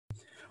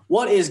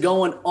What is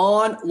going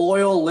on,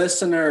 loyal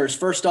listeners?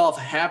 First off,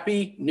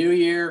 Happy New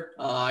Year.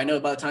 I know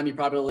by the time you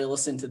probably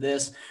listen to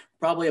this,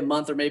 probably a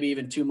month or maybe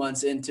even 2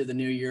 months into the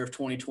new year of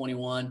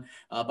 2021.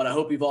 But I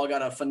hope you've all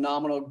got a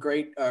phenomenal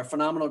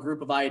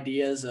group of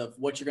ideas of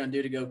what you're going to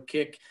do to go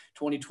kick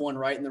 2021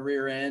 right in the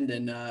rear end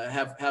and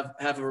have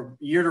a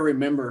year to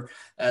remember,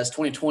 as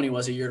 2020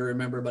 was a year to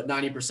remember, but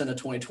 90% of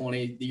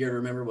 2020, the year to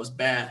remember, was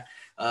bad.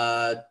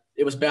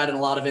 It was bad in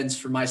a lot of ends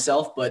for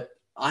myself, but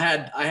I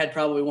had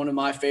probably one of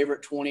my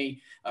favorite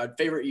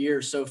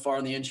years so far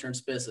in the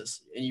insurance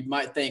business. And you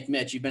might think,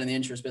 Mitch, you've been in the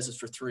insurance business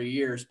for 3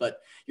 years, but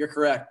you're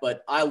correct.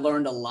 But I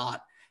learned a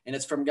lot. And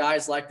it's from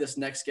guys like this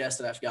next guest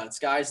that I've got. It's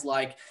guys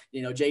like,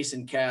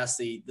 Jason Cass,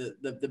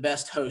 the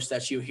best host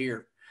that you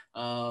hear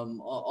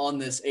on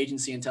this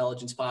Agency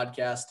Intelligence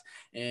podcast.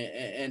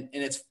 And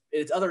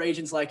it's other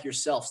agents like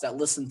yourselves that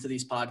listen to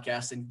these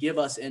podcasts and give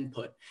us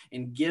input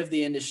and give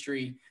the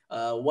industry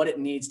what it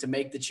needs to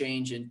make the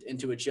change and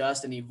to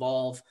adjust and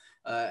evolve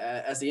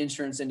as the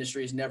insurance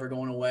industry is never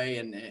going away.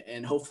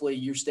 And hopefully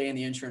you stay in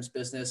the insurance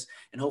business,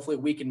 and hopefully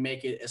we can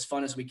make it as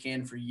fun as we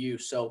can for you.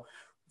 So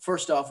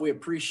first off, we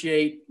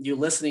appreciate you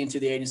listening to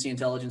the Agency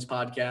Intelligence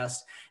podcast.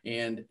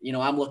 And,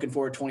 I'm looking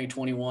forward to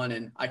 2021,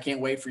 and I can't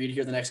wait for you to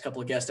hear the next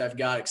couple of guests I've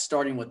got,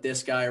 starting with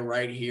this guy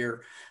right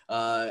here.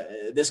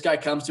 This guy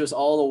comes to us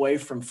all the way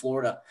from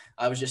Florida.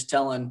 I was just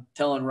telling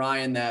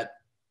Ryan that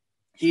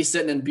he's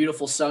sitting in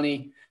beautiful,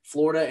 sunny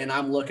Florida, and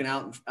I'm looking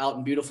out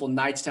in beautiful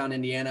Knightstown,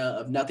 Indiana,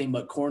 of nothing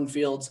but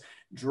cornfields,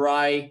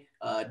 dry,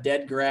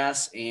 dead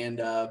grass,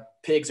 and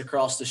pigs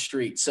across the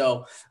street.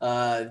 So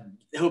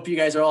hope you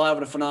guys are all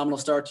having a phenomenal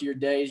start to your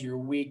days, your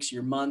weeks,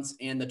 your months,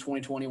 and the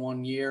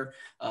 2021 year.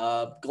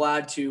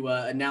 Glad to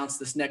announce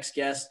this next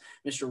guest,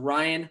 Mr.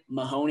 Ryan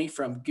Mahoney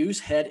from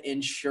Goosehead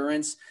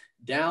Insurance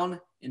down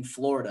in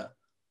Florida.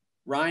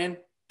 Ryan,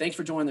 thanks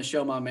for joining the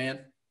show, my man.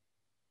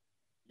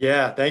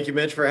 Yeah, thank you,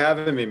 Mitch, for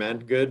having me, man.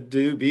 Good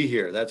to be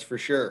here, that's for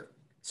sure.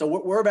 So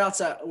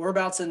whereabouts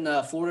in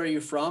Florida are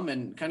you from,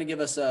 and kind of give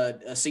us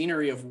a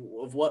scenery of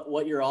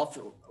what you're off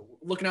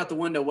looking out the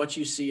window, what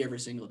you see every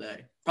single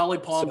day? Probably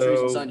palm trees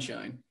and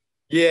sunshine.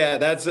 Yeah,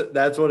 that's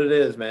what it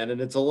is, man. And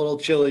it's a little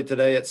chilly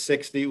today at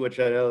 60, which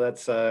I know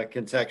that's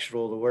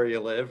contextual to where you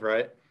live,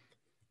 right?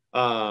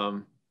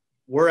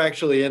 We're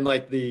actually in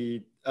like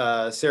the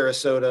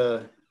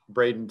Sarasota,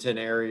 Bradenton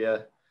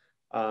area.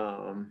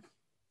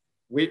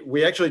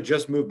 We actually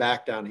just moved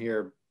back down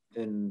here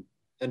in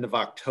end of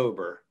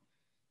October.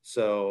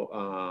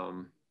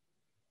 So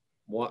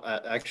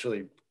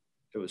actually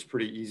it was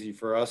pretty easy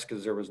for us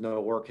because there was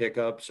no work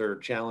hiccups or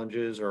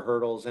challenges or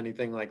hurdles,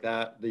 anything like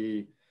that.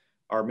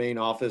 Our main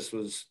office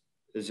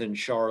is in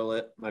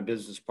Charlotte. My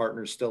business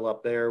partner's still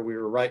up there. We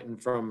were writing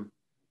from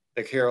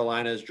the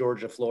Carolinas,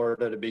 Georgia,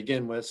 Florida to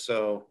begin with.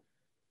 So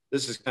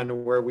this is kind of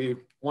where we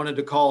wanted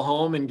to call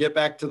home and get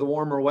back to the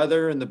warmer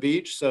weather and the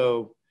beach.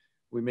 So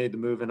we made the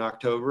move in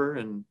October,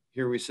 and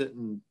here we sit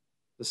in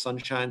the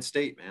Sunshine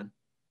State, man.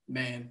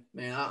 Man,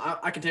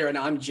 I can tell you right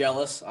now, I'm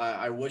jealous.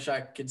 I wish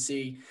I could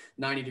see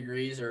 90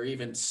 degrees or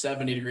even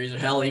 70 degrees, or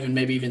hell,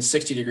 maybe even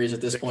 60 degrees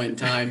at this point in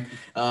time.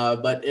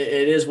 But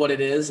it is what it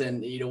is.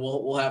 And,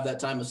 we'll have that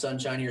time of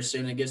sunshine here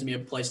soon. It gives me a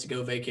place to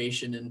go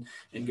vacation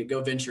and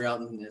go venture out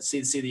and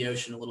see the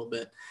ocean a little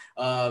bit.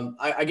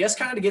 I guess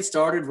kind of to get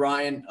started,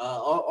 Ryan,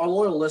 our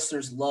loyal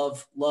listeners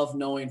love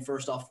knowing,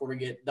 first off, before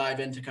we dive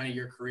into kind of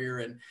your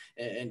career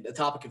and the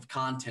topic of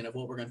content of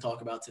what we're going to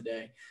talk about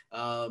today.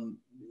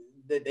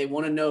 They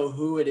want to know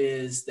who it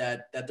is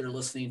that they're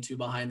listening to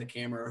behind the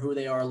camera, or who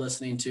they are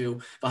listening to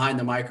behind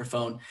the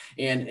microphone.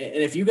 And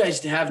if you guys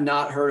have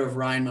not heard of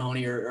Ryan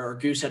Mahoney or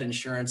Goosehead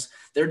Insurance,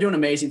 they're doing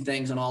amazing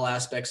things on all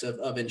aspects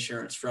of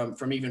insurance,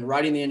 from even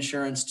writing the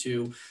insurance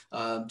to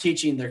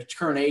teaching their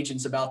current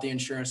agents about the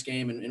insurance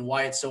game and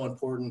why it's so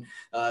important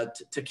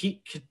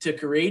to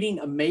creating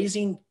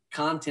amazing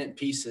content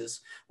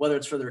pieces, whether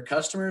it's for their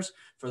customers,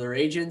 for their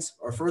agents,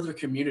 or for their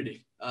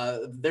community.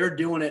 They're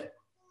doing it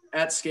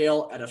at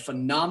scale at a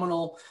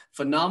phenomenal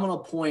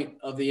point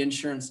of the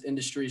insurance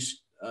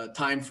industry's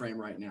time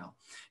frame right now.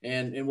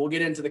 And we'll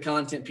get into the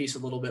content piece a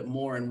little bit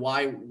more, and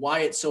why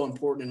it's so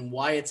important, and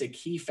why it's a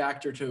key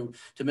factor to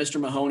Mr.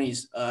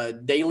 Mahoney's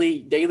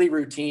daily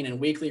routine and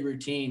weekly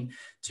routine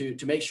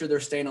to make sure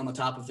they're staying on the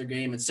top of their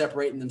game and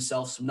separating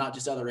themselves from not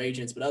just other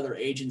agents, but other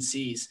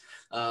agencies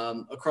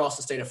across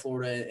the state of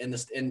Florida and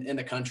in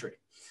the country.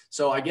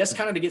 So I guess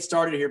kind of to get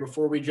started here,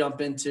 before we jump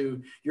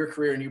into your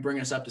career and you bring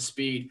us up to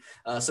speed,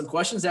 some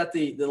questions that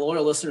the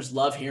loyal listeners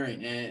love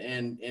hearing.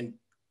 And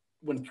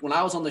when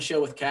I was on the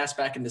show with Cass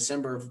back in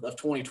December of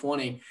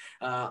 2020,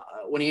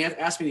 when he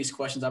asked me these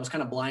questions, I was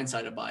kind of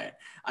blindsided by it.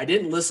 I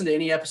didn't listen to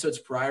any episodes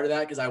prior to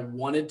that because I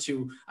wanted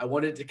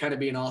it to kind of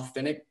be an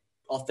authentic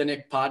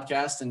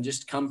podcast and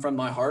just come from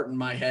my heart and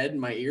my head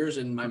and my ears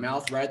and my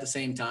mouth right at the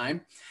same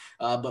time.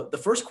 But the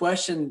first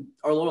question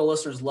our loyal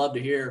listeners love to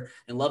hear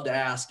and love to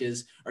ask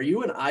is, are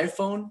you an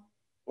iPhone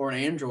or an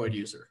Android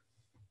user?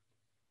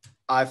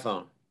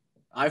 iPhone.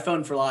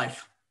 iPhone for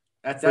life.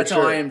 For That's how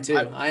I sure. am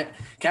too.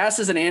 Cass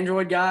is an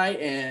Android guy,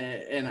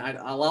 and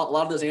a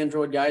lot of those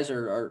Android guys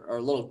are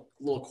a little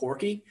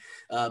quirky,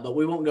 but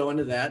we won't go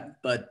into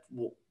that. But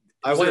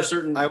was there a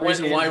certain I went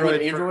reason why you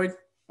went Android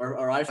for Android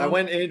or I iPhone?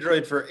 went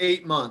Android for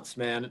 8 months,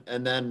 man,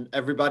 and then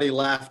everybody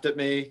laughed at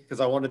me because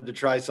I wanted to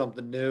try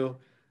something new,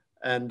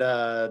 and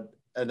uh,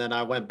 and then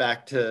I went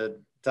back to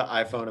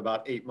iPhone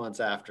about 8 months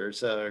after.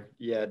 So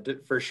yeah,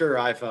 for sure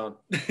iPhone.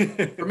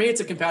 For me,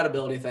 it's a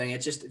compatibility thing.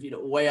 It's just the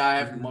way I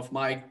have Mhm. with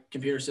my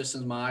computer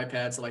systems, my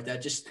iPad, stuff like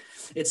that. Just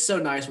it's so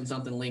nice when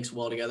something links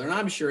well together. And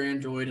I'm sure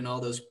Android and all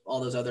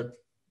those other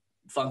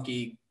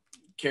funky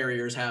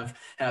carriers have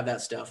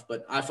that stuff.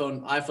 But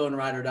iPhone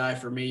ride or die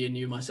for me and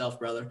you, myself,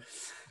 brother.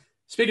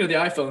 Speaking of the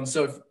iPhone,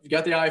 so if you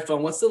got the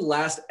iPhone, what's the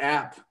last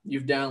app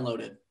you've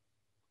downloaded?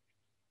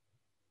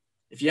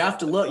 If you have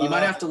to look, you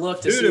might have to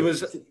look to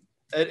Dude, see.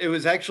 it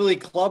was actually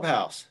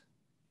Clubhouse.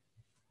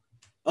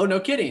 Oh, no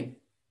kidding.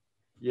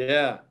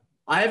 Yeah.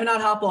 I have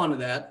not hop onto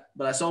that,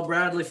 but I saw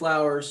Bradley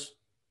Flowers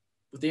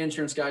with the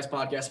Insurance Guys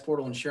podcast,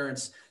 Portal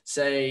Insurance,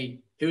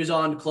 say, who's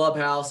on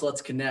Clubhouse?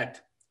 Let's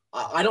connect.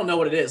 I don't know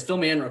what it is. Fill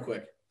me in real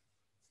quick.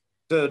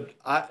 So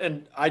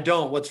I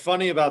don't. What's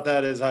funny about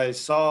that is I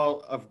saw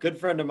a good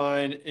friend of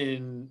mine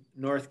in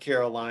North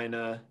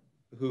Carolina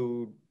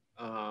who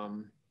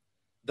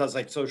does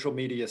like social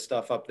media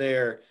stuff up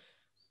there.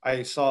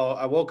 I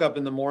woke up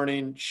in the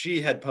morning.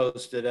 She had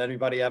posted,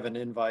 anybody have an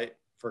invite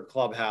for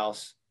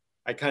Clubhouse?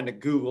 I kind of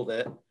Googled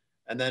it.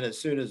 And then as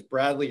soon as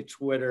Bradley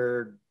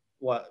Twittered,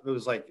 what it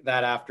was like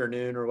that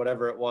afternoon or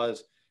whatever it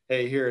was,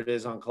 hey, here it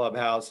is on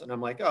Clubhouse. And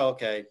I'm like, oh,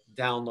 okay,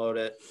 download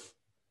it.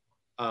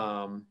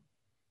 Um,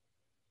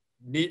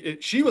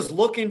 she was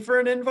looking for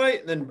an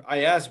invite. And then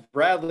I asked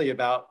Bradley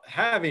about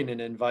having an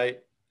invite.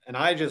 And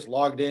I just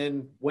logged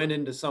in, went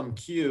into some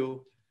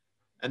queue.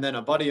 And then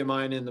a buddy of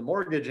mine in the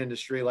mortgage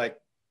industry, like,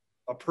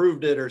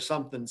 approved it or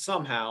something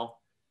somehow.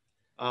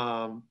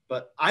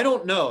 But I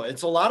don't know.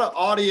 It's a lot of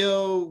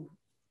audio.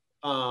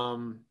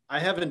 I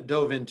haven't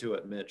dove into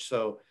it, Mitch.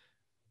 So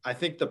I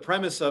think the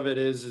premise of it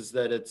is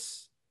that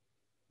it's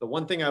the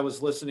one thing I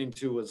was listening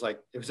to was like,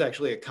 it was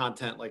actually a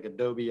content like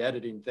Adobe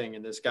editing thing.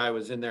 And this guy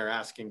was in there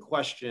asking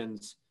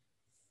questions,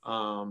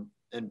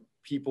 and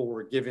people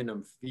were giving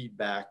him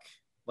feedback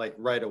like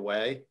right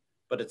away,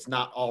 but it's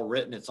not all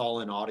written. It's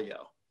all in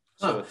audio.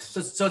 So Huh.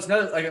 it's, So it's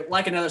another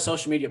like another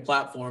social media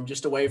platform,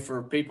 just a way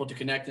for people to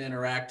connect and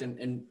interact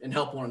and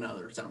help one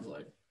another. It sounds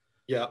like.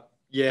 yeah.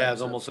 Yeah. Okay, It's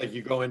so almost like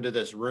you go into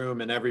this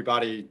room and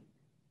everybody,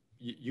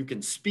 you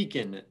can speak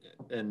in it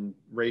and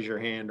raise your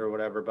hand or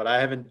whatever, but I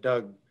haven't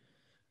dug.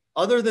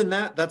 Other than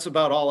that, that's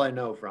about all I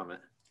know from it.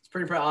 it's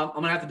pretty proud. I'm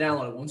gonna have to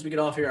download it once we get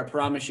off here. I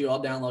promise you,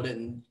 I'll download it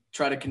and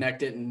try to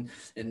connect it. And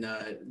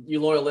you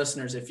loyal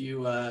listeners, if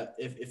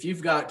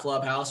you've got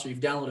Clubhouse or you've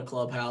downloaded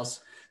Clubhouse,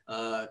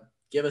 uh,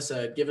 give us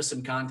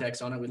some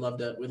context on it. We'd love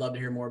to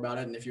hear more about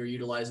it and if you're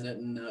utilizing it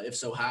and if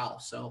so, how.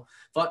 So,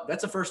 but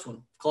that's the first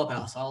one,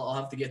 Clubhouse. I'll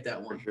have to get that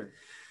For one. sure.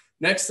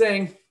 Next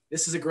thing,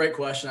 this is a great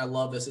question. I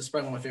love this. This is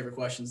probably one of my favorite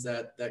questions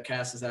that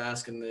Cass has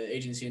asked and the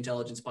Agency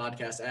Intelligence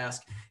podcast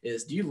ask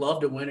is, do you love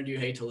to win or do you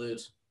hate to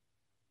lose?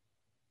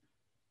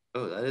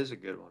 Oh, that is a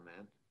good one,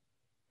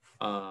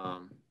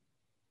 man.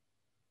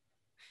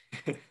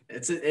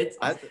 It's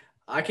I,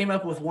 I came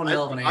up with one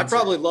hell of an I answer.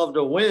 probably love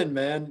to win,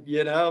 man,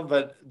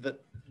 but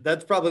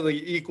that's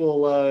probably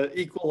equal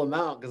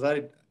amount. Cause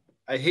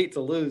I hate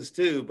to lose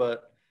too,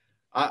 but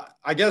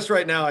I guess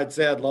right now I'd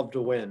say I'd love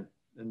to win.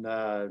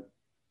 And,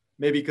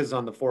 maybe because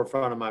on the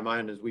forefront of my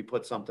mind is we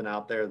put something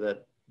out there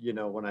that,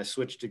 when I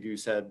switched to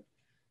Goosehead,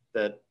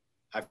 that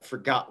I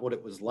forgot what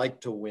it was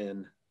like to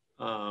win.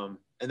 And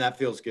that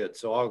feels good.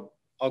 So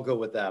I'll go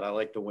with that. I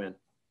like to win.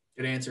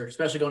 Good answer,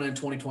 especially going into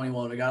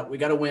 2021. We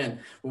got to win.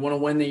 We want to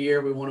win the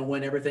year. We want to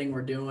win everything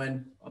we're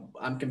doing.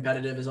 I'm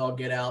competitive as all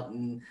get out,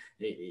 and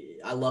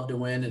I love to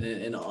win,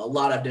 and a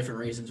lot of different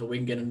reasons. But we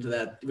can get into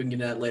that. We can get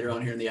into that later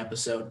on here in the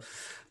episode.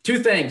 Two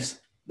things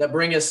that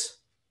bring us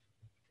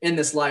in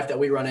this life that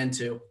we run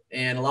into,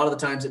 and a lot of the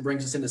times it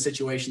brings us into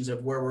situations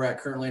of where we're at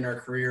currently in our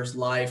careers,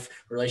 life,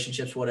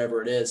 relationships,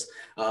 whatever it is.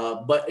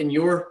 But in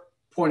your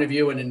point of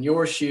view and in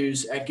your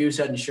shoes at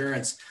Goosehead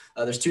Insurance,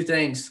 there's two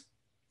things.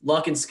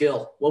 Luck and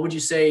skill. What would you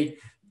say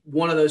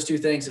one of those two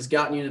things has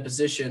gotten you in a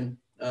position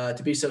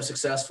to be so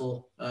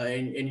successful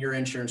in your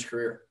insurance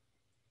career?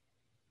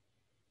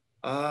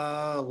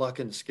 Luck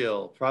and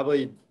skill.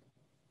 Probably,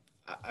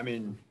 I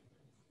mean,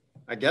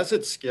 I guess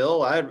it's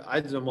skill.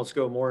 I'd almost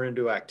go more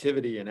into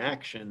activity and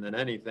action than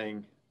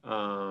anything.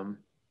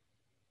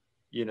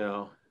 You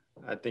know,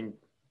 I think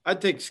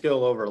I'd take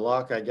skill over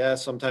luck, I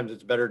guess. Sometimes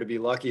it's better to be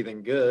lucky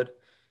than good.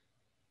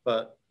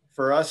 But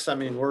for us, I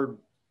mean, we're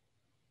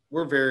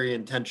very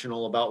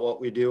intentional about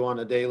what we do on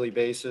a daily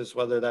basis,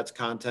 whether that's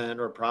content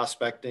or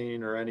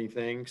prospecting or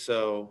anything.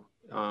 So,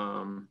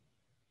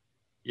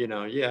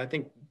 yeah, I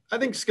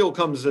think skill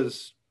comes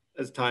as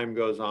time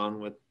goes on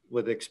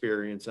with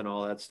experience and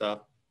all that stuff.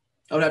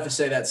 I would have to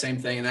say that same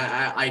thing. And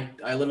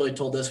I literally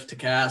told this to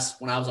Cass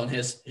when I was on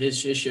his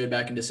show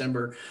back in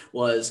December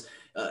was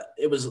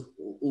it was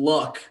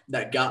luck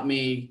that got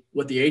me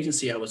with the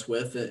agency I was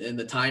with and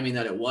the timing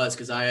that it was,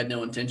 because I had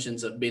no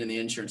intentions of being in the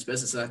insurance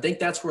business. And I think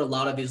that's where a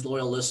lot of these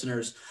loyal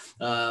listeners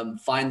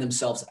find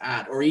themselves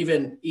at, or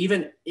even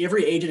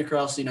every agent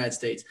across the United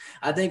States.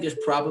 I think there's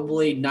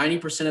probably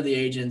 90% of the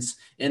agents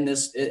in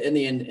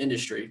the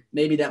industry.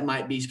 Maybe that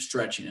might be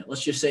stretching it.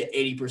 Let's just say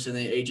 80% of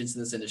the agents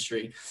in this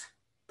industry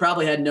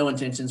probably had no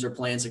intentions or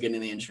plans of getting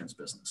in the insurance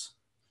business.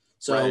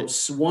 So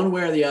right. One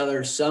way or the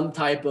other, some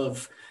type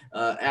of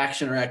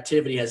action or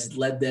activity has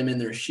led them in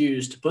their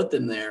shoes to put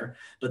them there.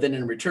 But then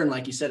in return,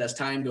 like you said, as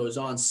time goes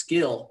on,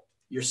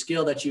 your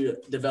skill that you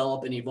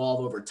develop and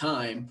evolve over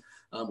time,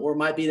 or it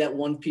might be that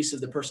one piece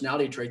of the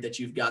personality trait that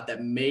you've got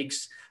that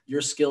makes your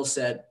skill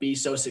set be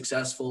so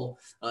successful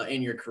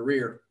in your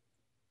career.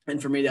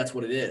 And for me, that's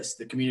what it is.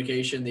 The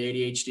communication,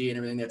 the ADHD and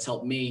everything that's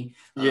helped me.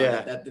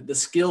 The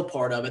skill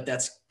part of it,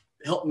 that's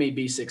helped me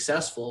be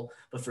successful,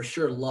 but for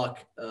sure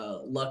luck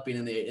being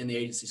in the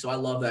agency. So I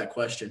love that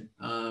question.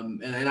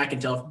 And I can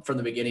tell from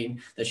the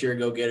beginning that you're a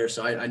go-getter.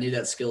 So I knew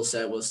that skill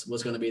set was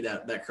going to be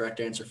that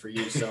correct answer for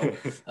you. So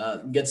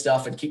good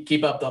stuff, and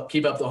keep up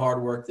the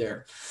hard work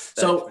there.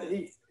 So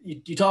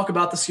you talk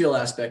about the skill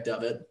aspect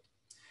of it.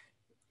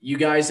 You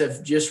guys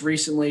have just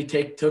recently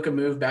took a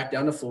move back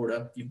down to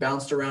Florida. You've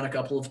bounced around a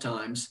couple of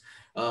times.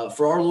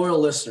 For our loyal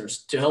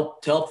listeners, to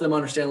help them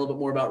understand a little bit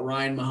more about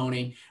Ryan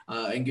Mahoney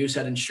and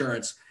Goosehead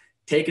Insurance,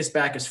 take us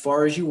back as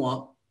far as you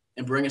want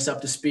and bring us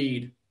up to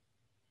speed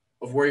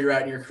of where you're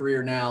at in your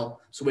career now,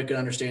 so we can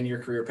understand your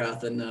career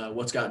path and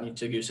what's gotten you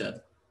to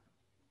Goosehead.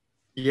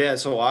 Yeah,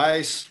 so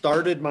I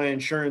started my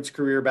insurance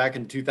career back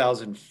in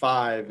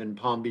 2005 in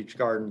Palm Beach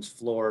Gardens,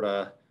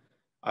 Florida.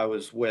 I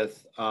was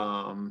with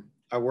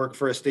I worked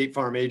for a State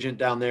Farm agent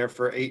down there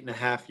for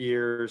 8.5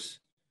 years.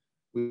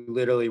 We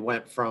literally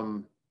went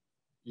from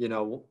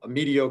a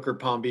mediocre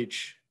Palm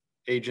Beach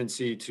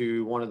agency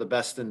to one of the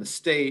best in the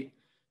state,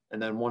 and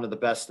then one of the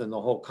best in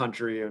the whole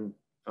country, and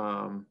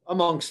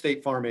among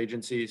State Farm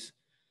agencies.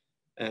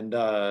 And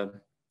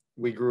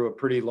we grew a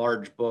pretty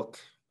large book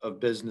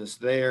of business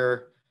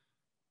there.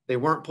 They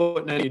weren't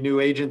putting any new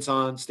agents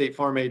on, State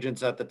Farm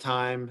agents at the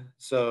time.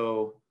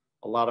 So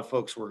a lot of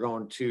folks were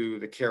going to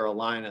the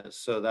Carolinas.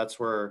 So that's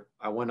where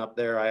I went up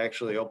there. I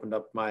actually opened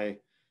up my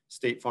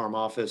State Farm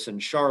office in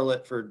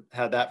Charlotte,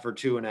 had that for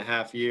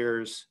 2.5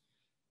 years.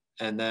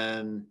 And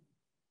then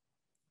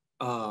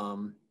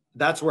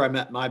that's where I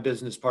met my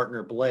business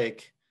partner,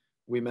 Blake.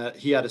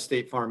 He had a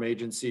State Farm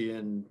agency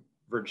in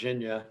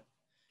Virginia.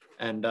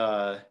 And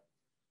February,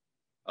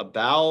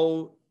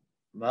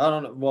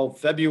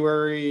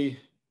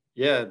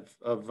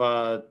 of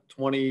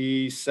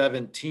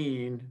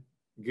 2017,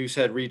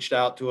 Goosehead reached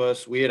out to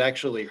us. We had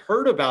actually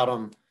heard about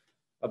him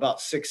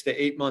about 6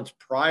 to 8 months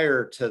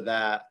prior to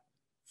that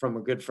from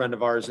a good friend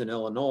of ours in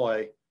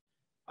Illinois.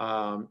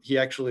 He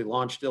actually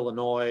launched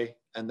Illinois,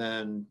 and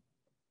then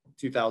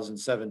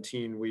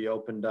 2017, we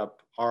opened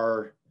up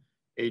our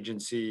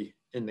agency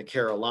in the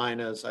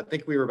Carolinas. I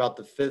think we were about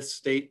the 5th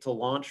state to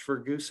launch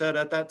for Goosehead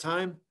at that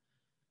time.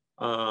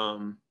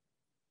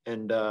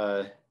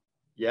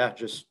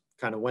 Just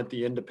kind of went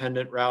the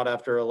independent route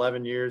after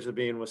 11 years of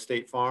being with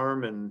State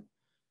Farm, and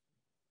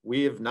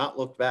we have not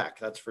looked back,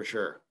 that's for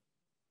sure.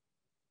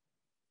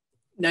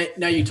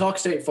 Now you talk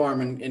State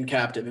Farm and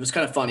captive. It was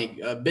kind of funny.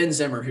 Ben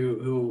Zimmer,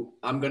 who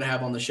I'm going to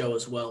have on the show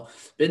as well.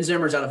 Ben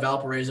Zimmer's out of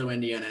Valparaiso,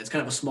 Indiana. It's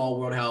kind of a small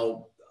world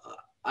how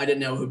I didn't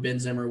know who Ben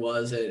Zimmer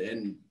was,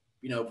 and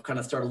kind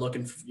of started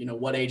looking for,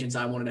 what agents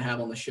I wanted to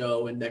have on the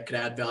show and that could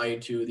add value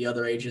to the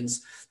other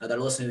agents that are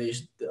listening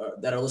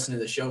to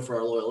the show for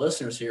our loyal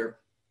listeners here.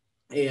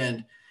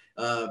 And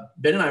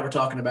Ben and I were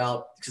talking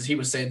about, because he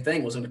was saying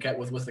thing was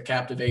with the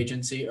captive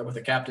agency or with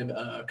a captive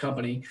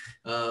company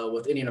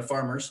with Indiana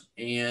Farmers,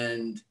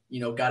 and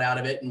got out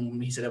of it,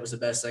 and he said it was the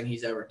best thing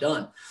he's ever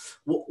done.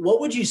 What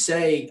would you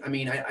say? I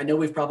mean, I know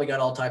we've probably got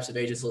all types of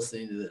agents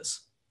listening to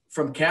this,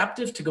 from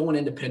captive to going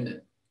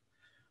independent.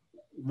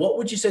 What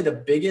would you say the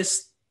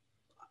biggest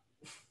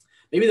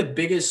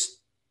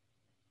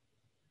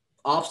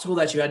obstacle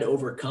that you had to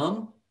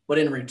overcome, but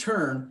in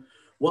return,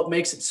 what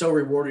makes it so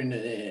rewarding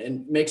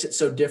and makes it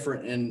so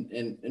different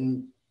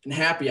and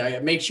happy?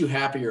 It makes you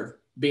happier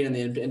being in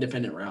the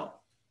independent route.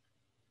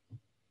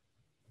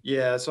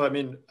 Yeah. So, I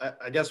mean,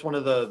 I guess one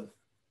of the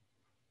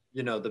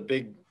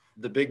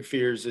big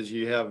fears is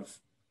you have,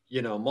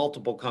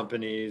 multiple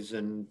companies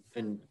and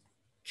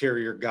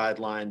carrier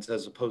guidelines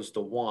as opposed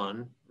to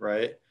one,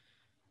 right?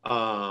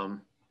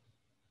 I'd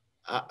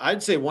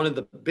say one of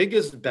the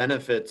biggest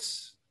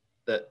benefits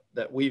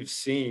that we've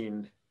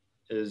seen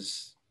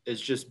is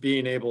just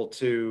being able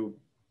to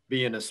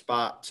be in a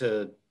spot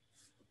to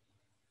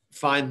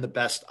find the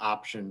best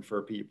option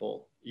for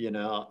people,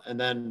 and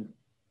then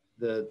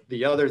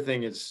the other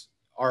thing is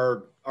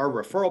our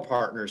referral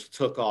partners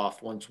took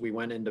off once we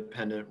went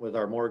independent with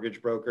our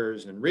mortgage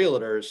brokers and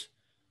realtors,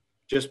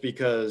 just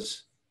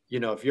because,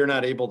 if you're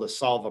not able to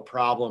solve a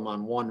problem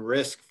on one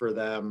risk for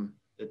them,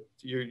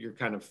 you're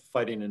kind of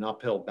fighting an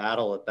uphill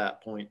battle at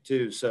that point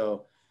too.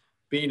 So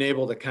being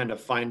able to kind of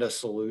find a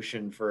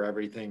solution for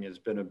everything has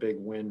been a big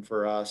win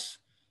for us.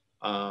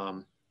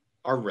 Our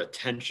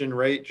retention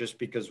rate, just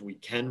because we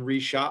can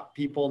reshop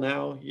people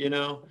now,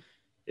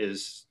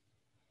 is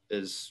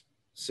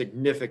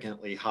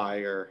significantly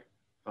higher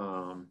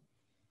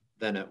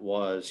than it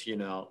was.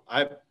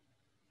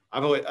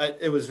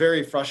 It was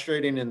very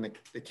frustrating in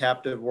the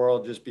captive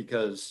world, just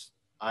because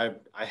I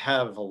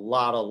have a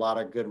lot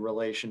of good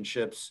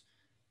relationships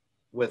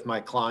with my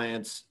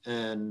clients,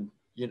 and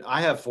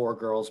I have 4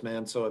 girls,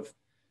 man. So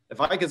if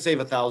I could save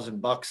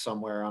 $1,000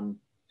 somewhere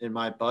in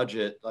my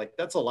budget, like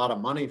that's a lot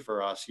of money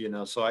for us,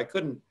 so I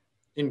couldn't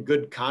in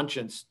good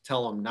conscience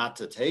tell them not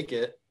to take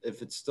it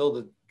if it's still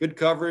the good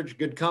coverage,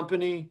 good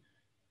company,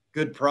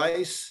 good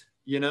price,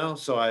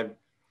 so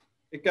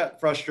it got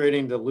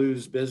frustrating to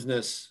lose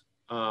business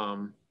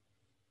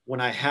when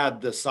I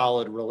had the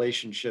solid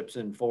relationships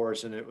in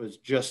force, and it was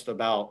just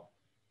about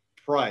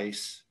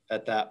price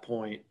at that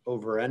point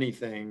over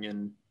anything.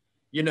 And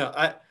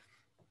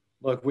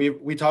look,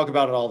 we talk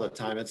about it all the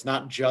time. It's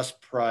not just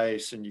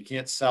price, and you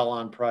can't sell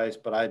on price,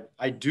 but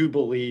I do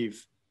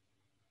believe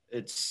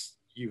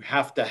you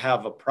have to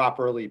have a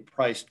properly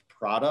priced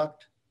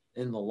product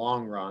in the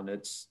long run.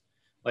 It's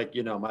like,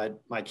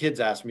 my kids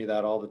ask me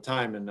that all the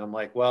time, and I'm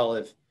like, well,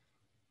 if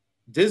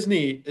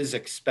Disney is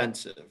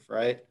expensive,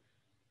 right?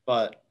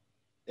 But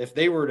if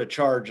they were to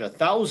charge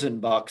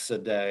 $1,000 a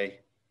day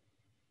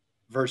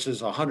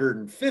versus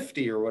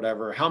 150 or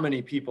whatever, how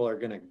many people are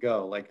going to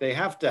go? Like, they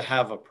have to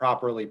have a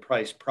properly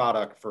priced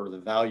product for the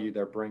value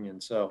they're bringing.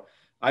 So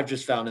I've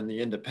just found in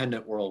the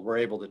independent world, we're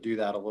able to do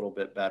that a little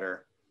bit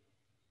better.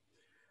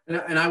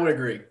 And I would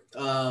agree.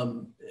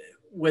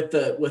 With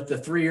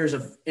the 3 years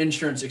of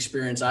insurance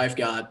experience I've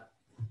got,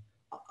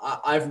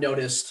 I've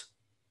noticed,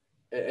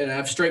 and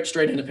I've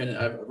straight independent.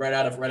 I've right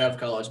out of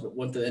college, but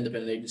went the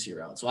independent agency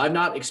route. So I've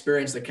not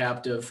experienced a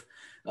captive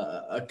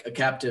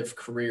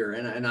career,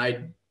 and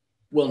I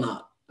will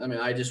not. I mean,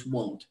 I just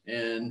won't.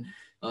 And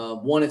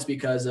one, it's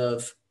because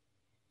of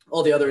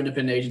all the other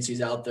independent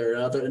agencies out there,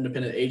 other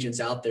independent agents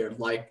out there,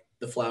 like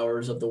the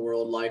Flowers of the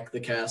world, like the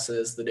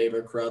Casses, the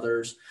David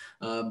Crothers,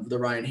 the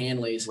Ryan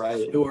Hanleys,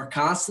 right, who are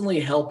constantly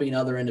helping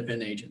other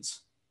independent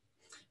agents.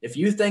 If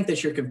you think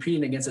that you're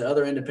competing against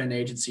another independent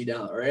agency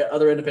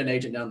other independent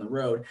agent down the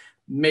road,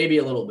 maybe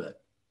a little bit.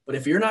 But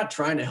if you're not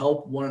trying to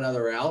help one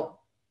another out,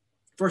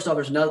 first off,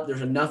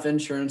 there's enough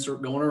insurance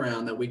going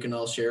around that we can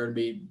all share and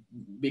be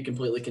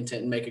completely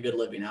content and make a good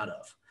living out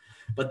of.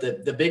 But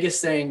the biggest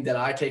thing that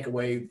I take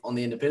away on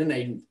the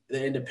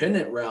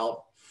independent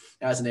route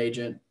as an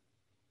agent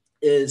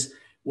is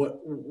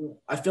what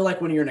I feel like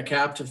when you're in a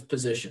captive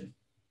position,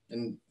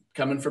 and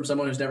coming from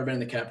someone who's never been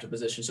in the captive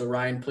position. So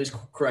Ryan, please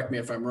correct me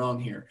if I'm wrong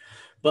here,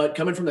 but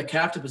coming from the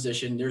captive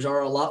position, there's a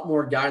lot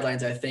more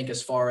guidelines, I think,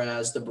 as far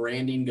as the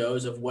branding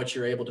goes of what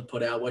you're able to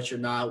put out, what you're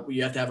not.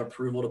 You have to have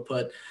approval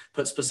to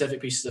put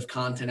specific pieces of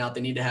content out. They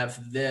need to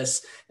have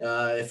this.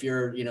 If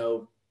you're,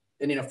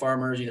 Indiana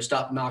farmers,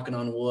 stop knocking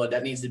on wood.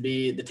 That needs to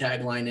be the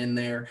tagline in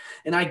there.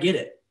 And I get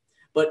it.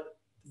 But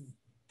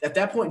at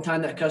that point in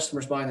time, that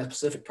customer's buying a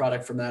specific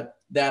product from that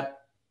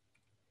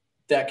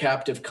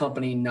captive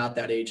company, not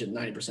that agent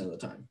 90% of the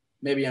time.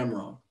 Maybe I'm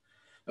wrong.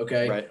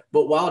 Okay. Right.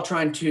 But while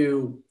trying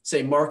to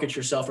say market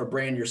yourself or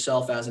brand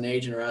yourself as an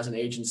agent or as an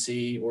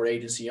agency or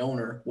agency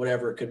owner,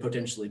 whatever it could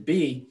potentially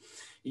be,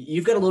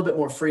 you've got a little bit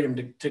more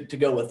freedom to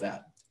go with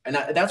that. And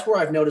that's where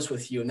I've noticed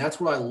with you. And that's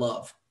what I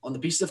love on the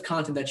piece of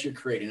content that you're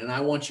creating. And I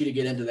want you to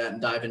get into that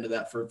and dive into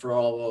that for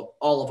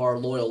all of our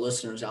loyal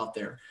listeners out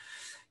there.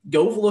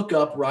 Go look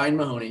up Ryan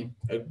Mahoney,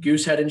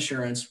 Goosehead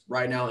Insurance,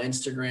 right now,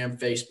 Instagram,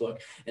 Facebook,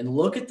 and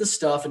look at the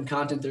stuff and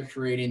content they're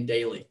creating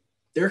daily.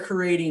 They're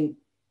creating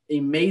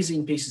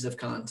amazing pieces of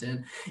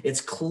content.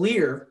 It's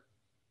clear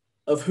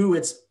of who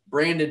it's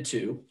branded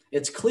to.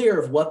 It's clear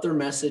of what their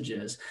message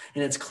is,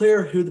 and it's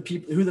clear who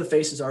the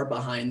faces are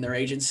behind their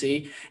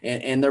agency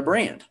and their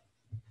brand.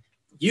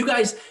 You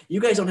guys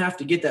don't have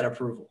to get that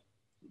approval.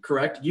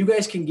 Correct. You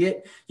guys can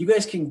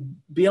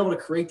be able to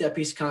create that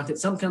piece of content.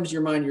 Something comes to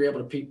your mind, you're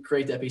able to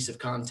create that piece of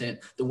content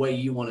the way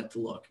you want it to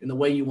look and the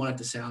way you want it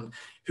to sound,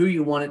 who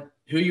you want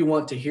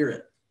to hear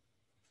it.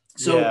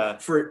 So yeah.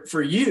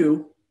 For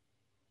you,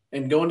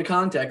 and go into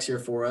context here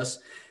for us,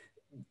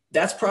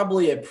 that's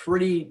probably a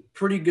pretty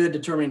good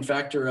determining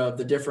factor of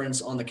the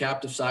difference on the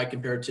captive side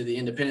compared to the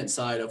independent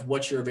side of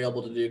what you're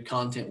available to do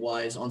content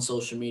wise on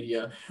social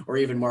media or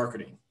even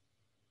marketing.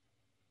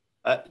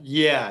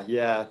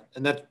 Yeah.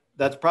 And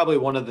that's probably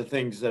one of the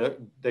things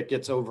that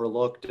gets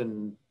overlooked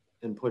and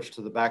pushed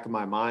to the back of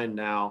my mind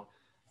now.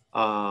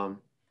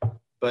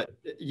 But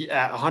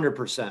yeah,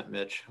 100%,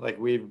 Mitch. Like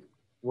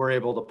we're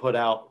able to put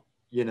out,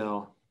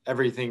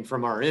 everything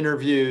from our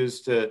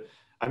interviews to,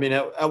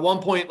 at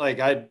one point, like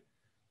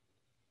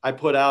I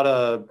put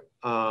out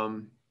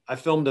I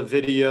filmed a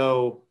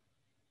video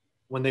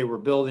when they were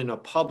building a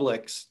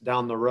Publix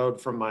down the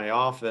road from my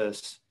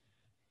office.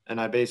 And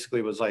I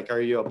basically was like,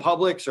 are you a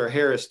Publix or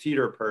Harris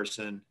Teeter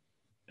person?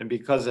 And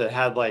because it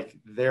had like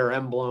their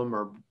emblem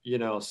or,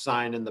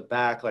 sign in the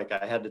back, like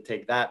I had to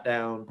take that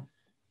down.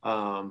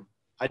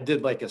 I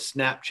did like a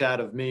Snapchat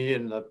of me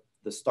and the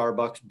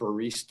Starbucks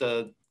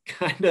barista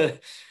kind of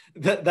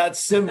that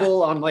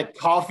symbol on like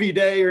coffee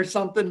day or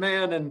something,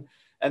 man.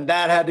 And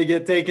that had to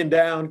get taken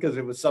down because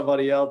it was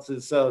somebody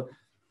else's. So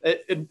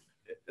it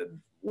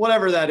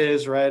whatever that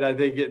is, right? I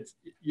think it's,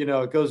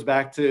 it goes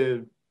back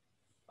to,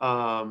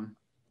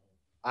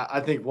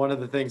 I think one of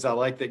the things I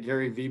like that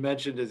Gary Vee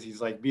mentioned is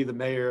he's like, be the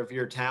mayor of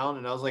your town.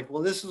 And I was like,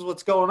 well, this is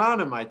what's going on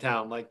in my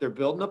town. Like they're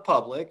building a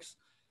Publix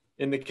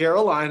in the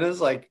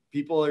Carolinas. Like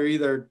people are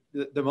either,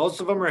 the most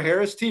of them are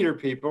Harris Teeter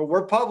people.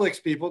 We're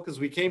Publix people because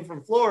we came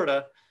from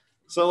Florida.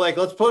 So like,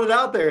 let's put it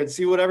out there and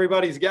see what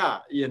everybody's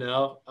got,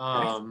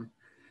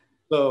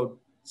 So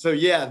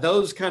yeah,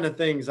 those kind of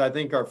things I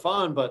think are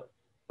fun, but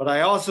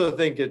I also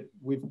think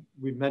we've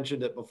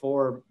mentioned it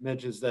before,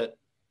 Mitch, is that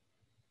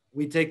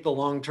we take the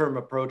long-term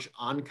approach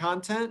on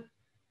content.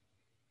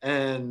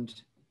 And,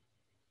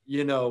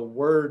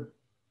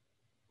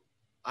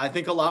 I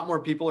think a lot more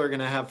people are going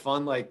to have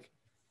fun, like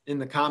in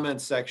the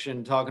comments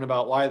section, talking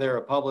about why they're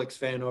a Publix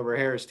fan over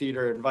Harris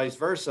Teeter and vice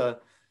versa,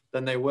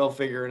 than they will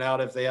figuring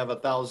out if they have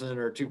 1,000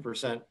 or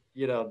 2%,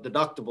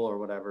 deductible or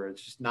whatever.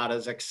 It's just not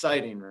as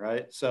exciting.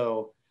 Right.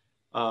 So,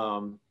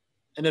 and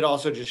it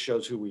also just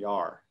shows who we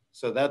are.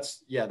 So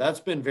that's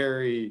been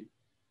very,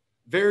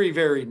 very,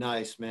 very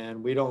nice,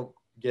 man. We don't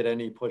get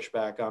any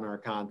pushback on our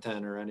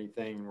content or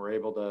anything. We're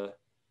able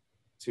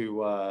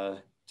to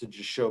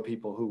just show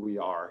people who we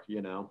are,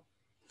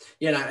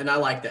 Yeah, and I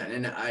like that.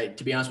 And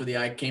to be honest with you,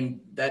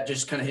 that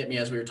just kind of hit me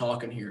as we were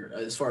talking here,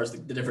 as far as the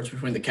difference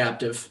between the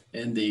captive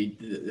and the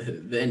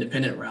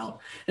independent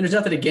route. And there's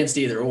nothing against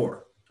either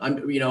or.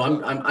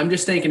 I'm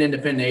just thinking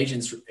independent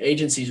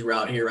agencies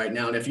route here right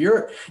now. And if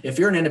you're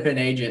an independent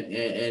agent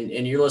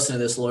and you're listening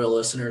to this, loyal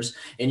listeners,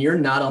 and you're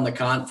not on the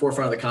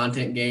forefront of the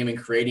content game and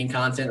creating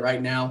content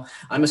right now,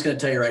 I'm just going to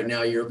tell you right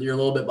now, you're a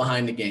little bit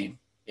behind the game.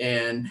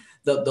 And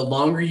the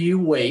longer you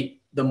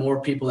wait, the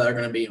more people that are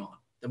going to be on,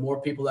 the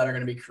more people that are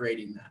going to be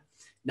creating that.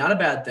 Not a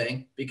bad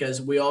thing,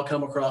 because we all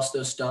come across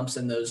those stumps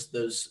and those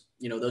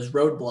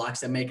roadblocks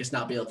that make us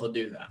not be able to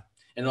do that.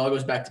 And it all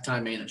goes back to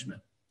time management.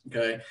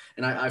 Okay.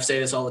 And I say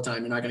this all the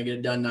time, you're not going to get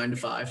it done 9 to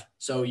 5.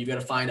 So you've got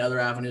to find other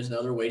avenues and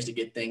other ways to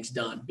get things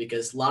done,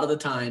 because a lot of the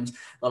times,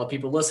 a lot of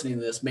people listening to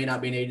this may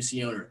not be an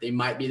agency owner. They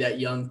might be that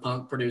young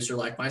punk producer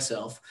like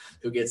myself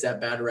who gets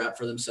that bad rap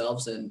for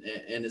themselves and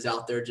is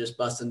out there just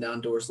busting down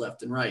doors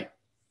left and right.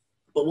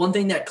 But one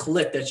thing that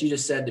clicked that you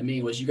just said to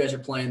me was you guys are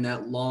playing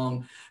that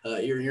long,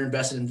 you're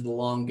invested into the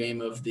long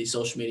game of the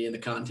social media and the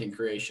content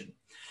creation.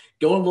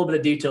 Go in a little bit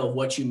of detail of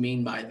what you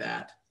mean by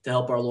that to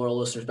help our loyal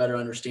listeners better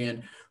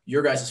understand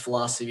your guys'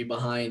 philosophy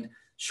behind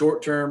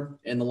short-term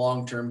and the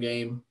long-term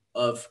game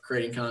of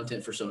creating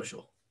content for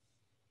social.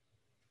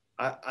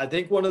 I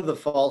think one of the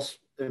false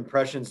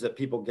impressions that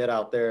people get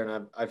out there,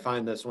 and I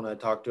find this when I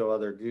talk to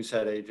other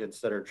goosehead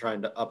agents that are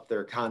trying to up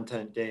their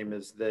content game,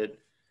 is that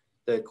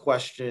the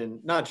question,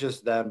 not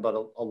just them,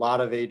 but a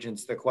lot of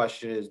agents, the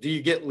question is, do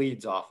you get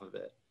leads off of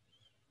it?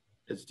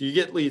 Do you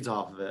get leads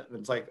off of it? And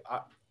it's like,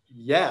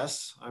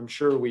 yes, I'm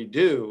sure we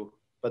do,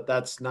 but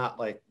that's not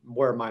like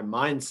where my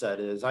mindset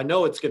is. I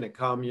know it's going to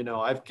come.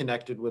 I've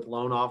connected with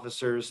loan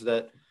officers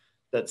that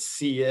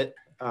see it,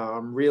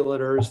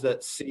 realtors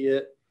that see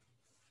it.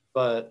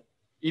 But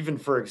even,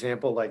 for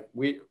example, like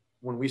when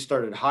we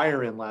started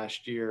hiring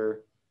last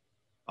year,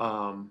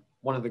 one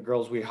of the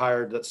girls we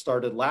hired that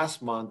started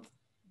last month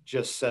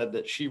just said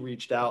that she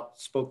reached out,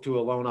 spoke to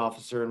a loan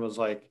officer and was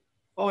like,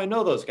 oh, I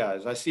know those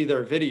guys. I see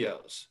their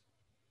videos.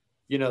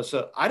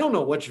 So I don't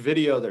know which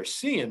video they're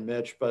seeing,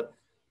 Mitch, but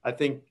I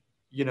think,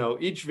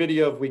 each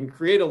video, if we can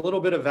create a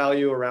little bit of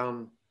value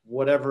around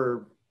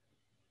whatever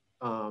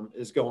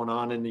is going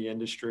on in the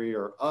industry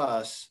or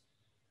us,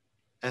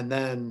 and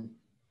then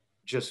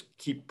just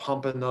keep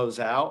pumping those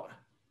out,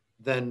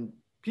 then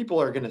people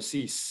are going to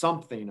see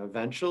something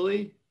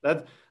eventually.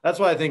 That's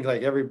why I think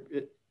like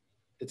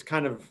it's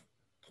kind of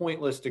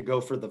pointless to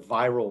go for the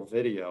viral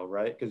video,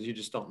 right? Because you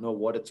just don't know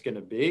what it's going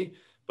to be,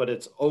 but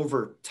it's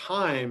over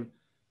time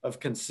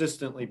of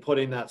consistently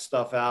putting that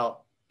stuff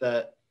out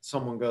that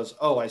someone goes,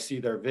 oh, I see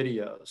their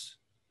videos.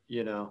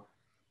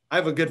 I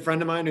have a good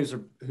friend of mine who's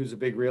a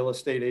big real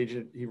estate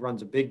agent. He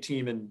runs a big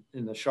team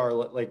in the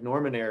Charlotte, Lake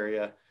Norman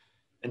area.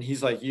 And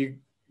he's like,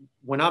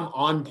 when I'm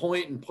on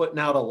point and putting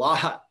out a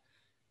lot,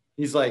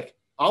 he's like,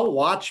 I'll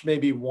watch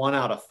maybe 1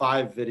 out of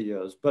 5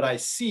 videos, but I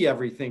see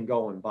everything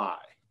going by.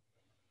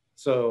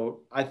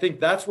 So I think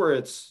that's where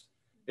it's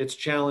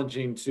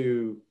challenging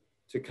to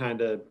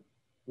kind of,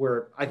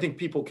 where I think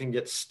people can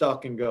get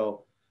stuck and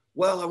go,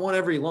 well, I want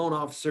every loan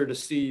officer to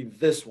see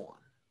this one,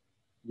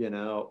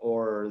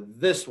 or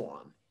this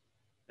one.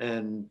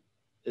 And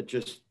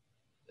it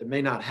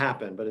may not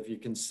happen. But if you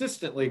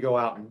consistently go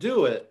out and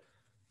do it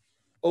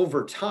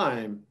over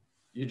time,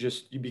 you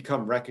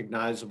become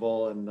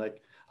recognizable. And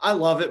like, I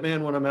love it,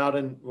 man, when I'm out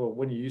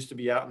when you used to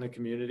be out in the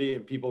community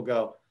and people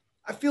go,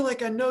 I feel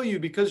like I know you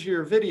because of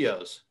your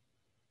videos.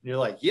 you're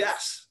like,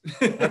 yes,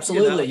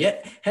 Absolutely.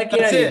 Yeah. Heck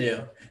yeah, that's you it.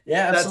 do.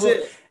 Yeah, That's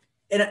absolutely. it.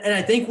 And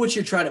I think what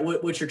you're trying to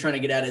what you're trying to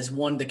get at is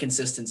one, the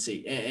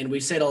consistency. And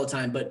we say it all the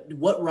time, but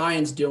what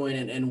Ryan's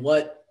doing and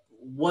what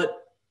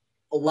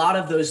a lot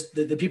of those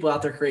the people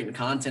out there creating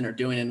content are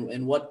doing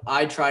and what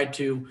I try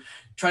to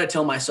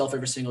tell myself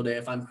every single day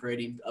if I'm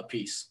creating a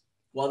piece,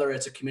 whether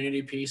it's a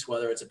community piece,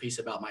 whether it's a piece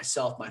about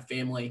myself, my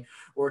family,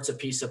 or it's a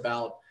piece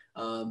about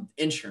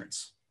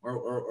insurance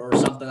or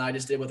something I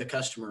just did with a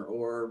customer,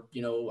 or,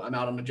 you know, I'm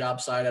out on the job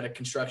site at a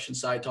construction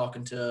site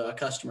talking to a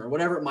customer,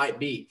 whatever it might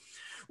be.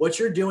 What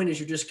you're doing is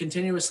you're just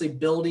continuously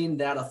building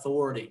that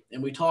authority.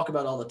 And we talk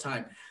about all the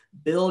time,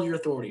 build your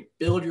authority,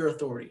 build your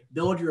authority,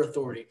 build your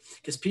authority.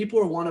 Because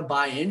people want to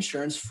buy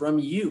insurance from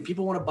you.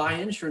 People want to buy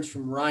insurance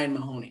from Ryan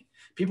Mahoney.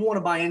 People want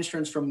to buy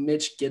insurance from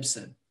Mitch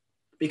Gibson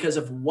because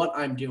of what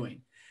I'm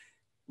doing.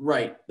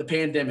 Right. The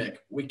pandemic,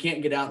 we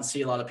can't get out and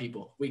see a lot of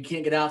people. We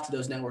can't get out to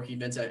those networking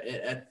events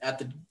at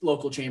the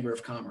local chamber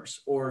of commerce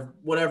or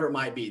whatever it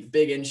might be, the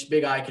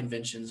big eye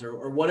conventions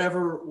or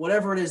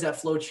whatever it is that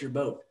floats your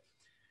boat.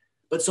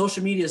 But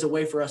social media is a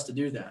way for us to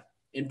do that.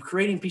 And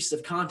creating pieces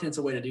of content is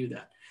a way to do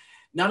that.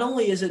 Not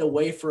only is it a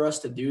way for us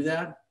to do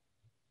that,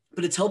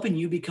 but it's helping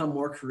you become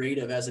more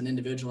creative as an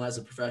individual, as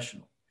a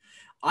professional.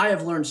 I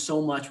have learned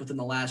so much within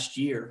the last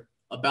year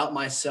about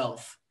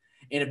myself,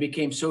 and it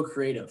became so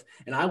creative.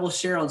 And I will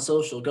share on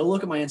social. Go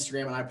look at my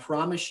Instagram, and I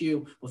promise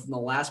you within the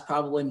last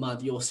probably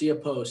month, you will see a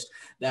post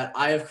that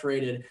I have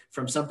created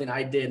from something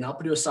I did. And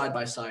I'll do a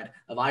side-by-side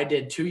of I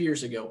did 2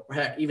 years ago, or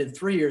heck, even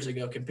 3 years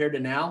ago compared to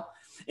now.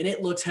 And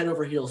it looks head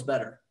over heels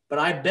better. But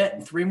I bet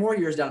in 3 more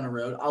years down the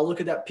road, I'll look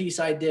at that piece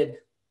I did,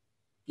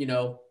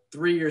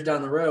 3 years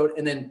down the road,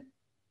 and then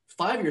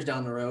 5 years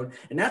down the road,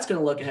 and that's going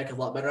to look a heck of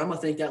a lot better. I'm going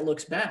to think that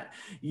looks bad.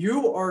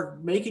 You are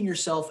making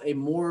yourself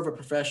more of a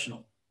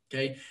professional.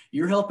 Okay.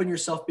 You're helping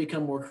yourself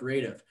become more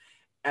creative.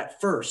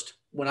 At first,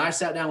 when I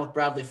sat down with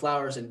Bradley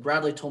Flowers and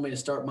Bradley told me to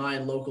start my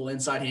local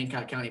Inside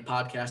Hancock County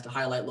podcast to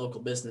highlight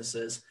local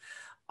businesses,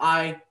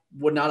 I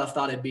would not have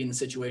thought I'd be in the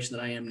situation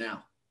that I am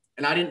now.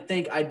 And I didn't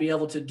think I'd be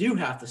able to do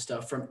half the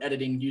stuff, from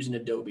editing using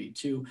Adobe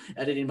to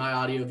editing my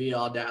audio via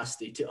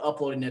Audacity to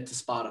uploading it to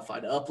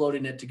Spotify, to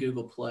uploading it to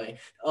Google Play,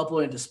 to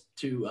uploading it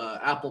to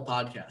Apple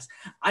Podcasts.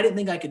 I didn't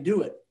think I could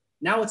do it.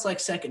 Now it's like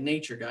second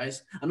nature,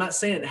 guys. I'm not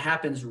saying it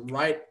happens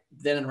right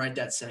then and right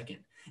that second.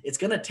 It's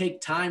going to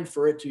take time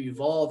for it to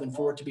evolve and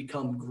for it to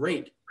become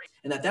great.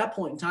 And at that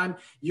point in time,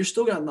 you're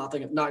still not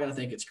going to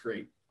think it's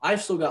great.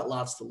 I've still got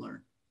lots to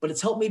learn, but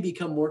it's helped me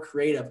become more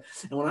creative.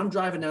 And when I'm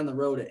driving down the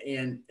road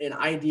and an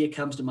idea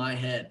comes to my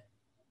head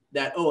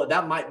that, oh,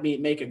 that might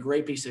make a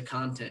great piece of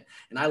content,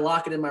 and I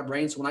lock it in my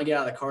brain, so when I get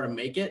out of the car to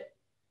make it,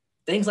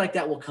 things like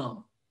that will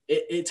come.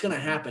 It's going to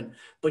happen,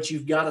 but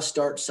you've got to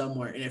start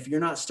somewhere. And if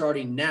you're not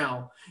starting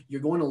now,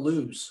 you're going to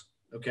lose.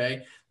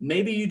 Okay.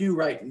 Maybe you do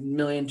 $1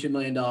 million, $2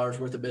 million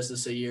worth of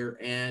business a year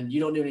and you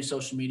don't do any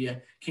social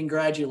media.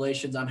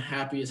 Congratulations. I'm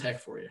happy as heck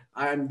for you.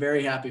 I'm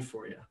very happy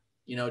for you.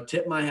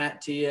 Tip my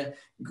hat to you.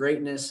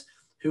 Greatness.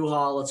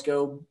 Hoo-ha. Let's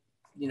go,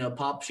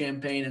 pop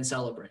champagne and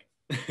celebrate.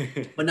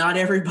 But not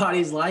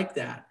everybody's like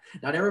that.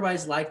 Not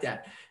everybody's like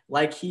that.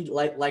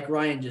 Like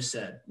Ryan just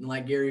said, and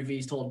like Gary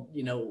Vee's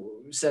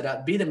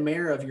said, be the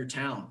mayor of your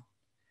town.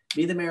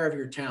 Be the mayor of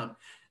your town.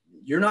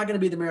 You're not going to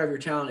be the mayor of your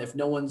town if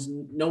no one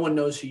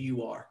knows who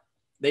you are.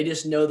 They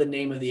just know the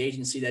name of the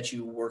agency that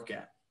you work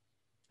at.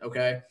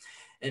 Okay.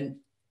 And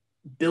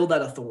build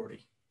that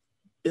authority,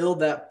 build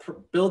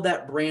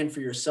that brand for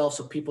yourself,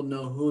 so people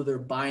know who they're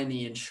buying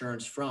the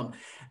insurance from.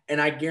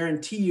 And I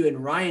guarantee you,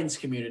 in Ryan's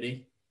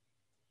community,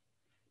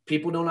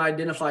 people don't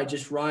identify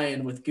just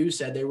Ryan with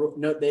Goosehead.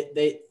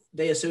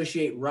 They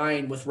associate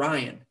Ryan with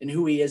Ryan and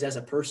who he is as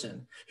a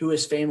person, who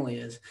his family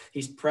is.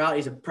 He's proud.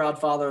 He's a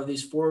proud father of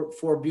these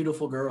four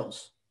beautiful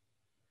girls.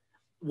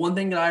 One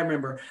thing that I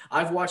remember,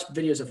 I've watched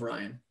videos of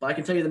Ryan, but I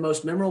can tell you the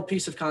most memorable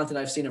piece of content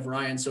I've seen of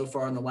Ryan so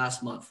far in the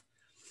last month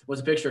was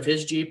a picture of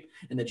his Jeep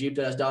and the Jeep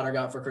that his daughter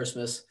got for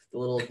Christmas, the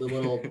little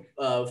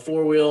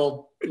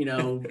 4-wheel,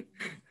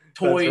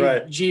 toy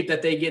right. Jeep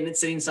that they get and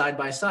it's sitting side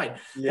by side.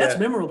 Yeah. That's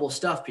memorable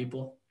stuff,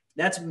 people.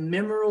 That's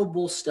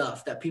memorable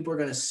stuff that people are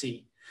going to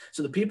see.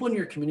 So the people in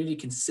your community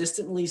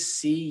consistently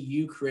see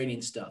you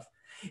creating stuff.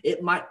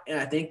 It might, and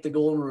I think the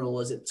golden rule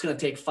is it's going to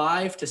take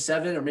 5 to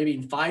 7 or maybe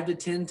even 5 to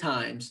 10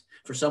 times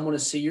for someone to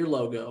see your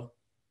logo,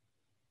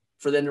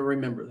 for them to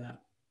remember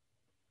that.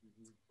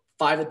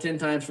 5 to 10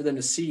 times for them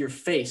to see your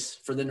face,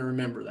 for them to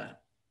remember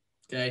that.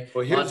 Okay.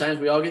 Well, a lot of times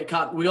we all get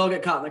caught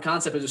in the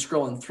concept of just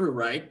scrolling through,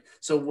 right?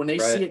 So when they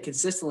see it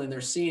consistently and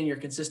they're seeing your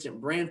consistent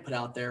brand put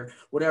out there,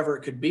 whatever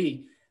it could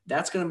be,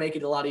 that's going to make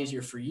it a lot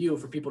easier for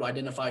people to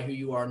identify who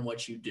you are and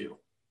what you do.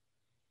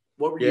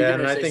 What were you going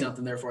to say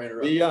something there before I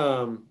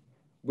interrupt?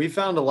 We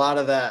found a lot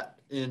of that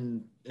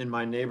in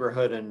my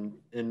neighborhood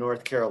in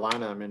North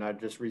Carolina. I mean, I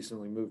just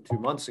recently moved 2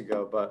 months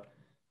ago, but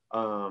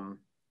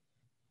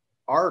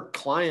our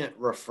client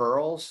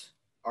referrals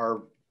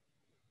are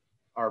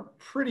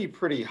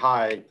pretty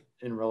high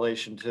in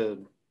relation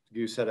to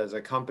Goosehead as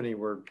a company,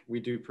 where we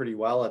do pretty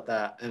well at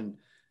that. And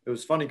it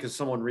was funny because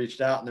someone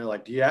reached out and they're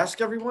like, do you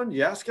ask everyone? Do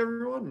you ask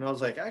everyone? And I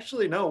was like,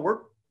 actually, no,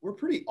 we're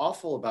pretty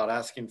awful about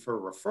asking for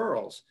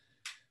referrals.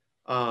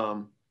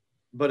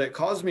 But it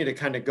caused me to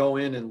kind of go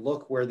in and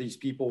look where these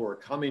people were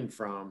coming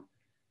from.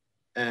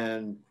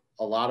 And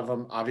a lot of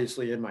them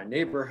obviously in my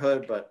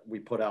neighborhood, but we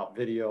put out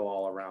video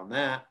all around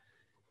that.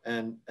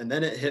 And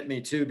then it hit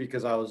me too,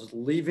 because I was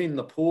leaving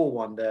the pool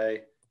one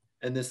day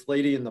and this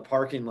lady in the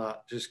parking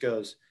lot just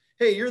goes,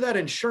 hey, you're that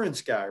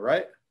insurance guy,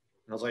 right?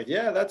 And I was like,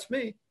 yeah, that's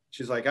me.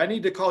 She's like, I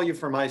need to call you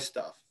for my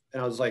stuff.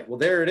 And I was like, well,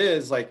 there it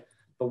is. Like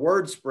the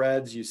word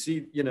spreads, you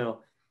see, you know,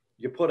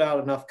 you put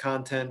out enough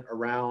content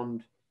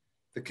around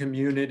the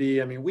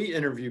community. I mean, we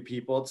interview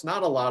people. It's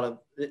not a lot of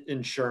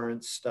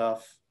insurance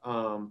stuff.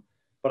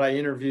 But I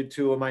interviewed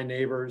two of my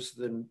neighbors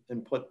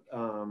and put,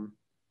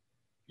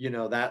 you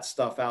know, that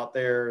stuff out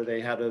there. They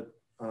had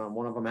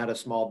one of them had a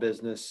small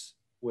business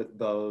with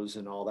bows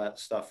and all that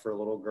stuff for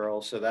little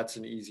girls. So that's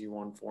an easy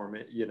one for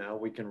me. You know,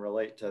 we can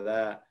relate to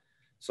that.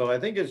 So I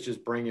think it's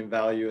just bringing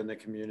value in the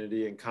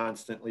community and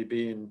constantly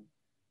being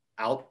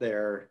out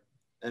there.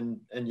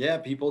 And yeah,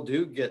 people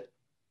do get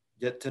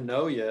to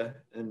know you.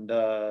 And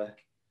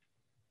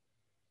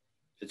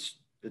it's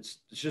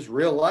just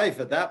real life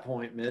at that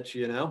point, Mitch,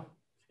 you know?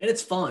 And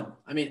it's fun.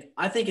 I mean,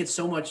 I think it's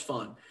so much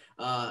fun.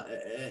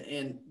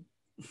 And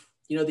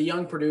you know, the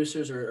young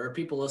producers or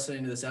people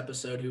listening to this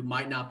episode who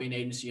might not be an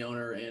agency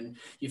owner and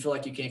you feel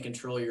like you can't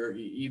control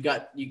you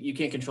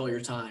can't control your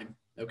time.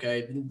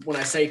 Okay. When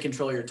I say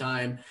control your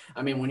time,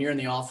 I mean, when you're in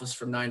the office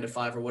from 9 to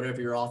 5 or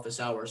whatever your office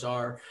hours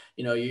are,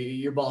 you know,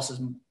 your bosses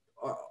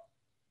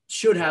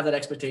should have that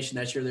expectation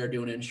that you're there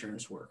doing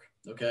insurance work.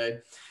 Okay.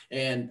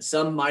 And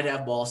some might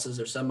have bosses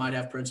or some might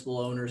have principal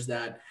owners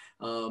that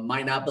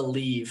might not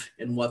believe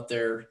in what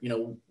they're, you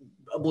know,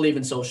 believe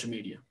in social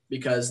media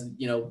because,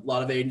 you know, a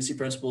lot of agency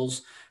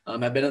principals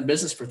have been in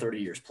business for 30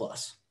 years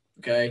plus.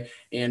 Okay.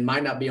 And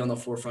might not be on the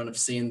forefront of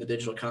seeing the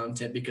digital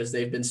content because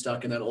they've been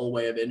stuck in that old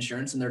way of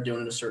insurance and they're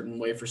doing it a certain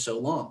way for so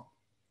long,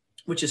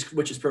 which is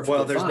perfectly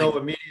well, there's fine.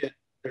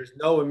 there's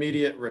no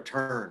immediate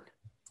return.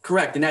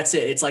 Correct. And that's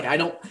it. It's like,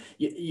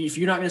 if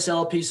you're not going to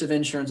sell a piece of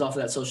insurance off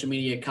of that social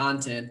media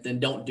content, then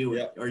don't do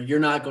it, or you're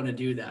not going to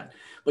do that.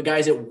 But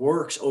guys, it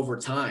works over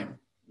time.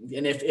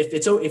 And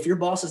if your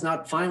boss is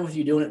not fine with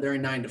you doing it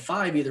during 9 to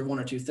 5, either one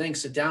or two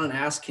things, sit down and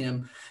ask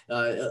him,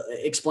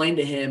 explain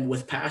to him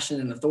with passion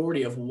and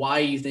authority of why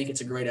you think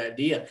it's a great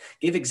idea.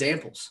 Give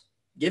examples,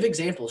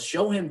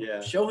 show him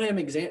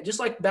just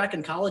like back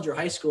in college or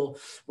high school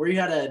where you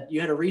had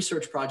a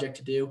research project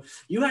to do.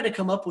 You had to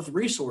come up with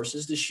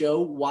resources to show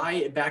why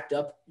it backed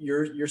up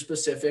your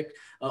specific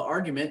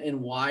argument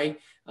and why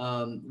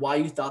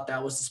you thought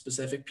that was the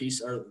specific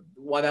piece or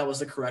why that was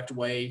the correct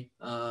way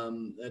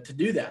to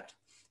do that.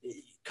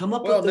 Come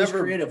up with those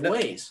creative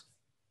ways.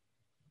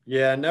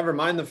 Yeah. Never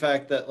mind the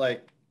fact that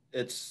like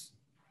it's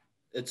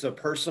a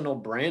personal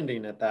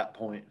branding at that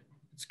point.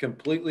 It's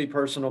completely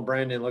personal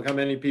branding. Look how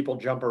many people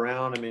jump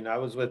around. I mean, I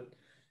was with,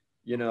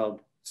 you know,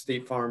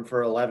 State Farm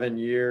for 11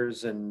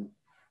 years and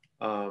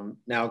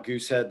now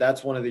Goosehead.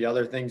 That's one of the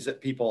other things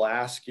that people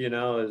ask, you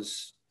know,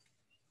 is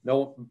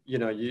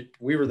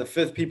we were the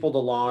 5th people to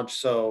launch.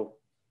 So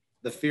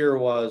the fear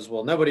was,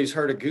 well, nobody's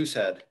heard of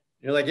Goosehead.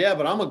 You're like, yeah,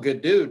 but I'm a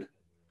good dude.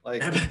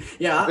 Like,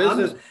 yeah,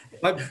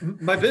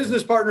 my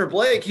business partner,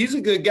 Blake, he's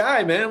a good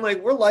guy, man.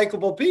 Like we're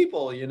likable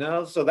people, you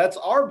know? So that's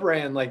our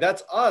brand. Like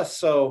that's us.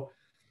 So,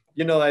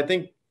 you know, I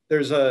think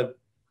there's a,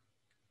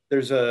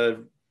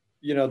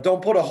 you know,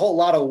 don't put a whole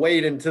lot of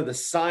weight into the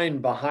sign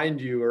behind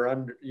you or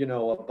under, you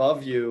know,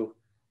 above you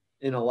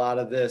in a lot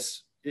of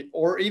this,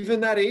 or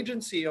even that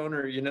agency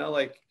owner, you know,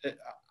 like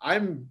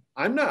I'm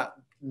not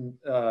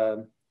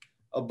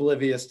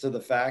oblivious to the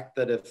fact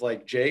that if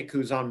like Jake,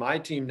 who's on my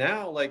team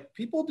now, like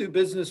people do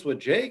business with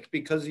Jake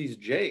because he's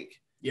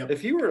Jake. Yep.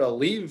 If he were to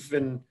leave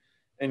and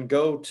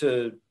go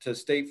to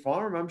State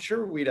Farm, I'm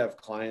sure we'd have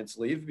clients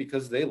leave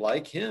because they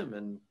like him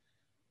and,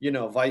 you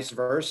know, vice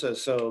versa.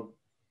 So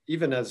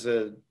even as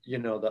the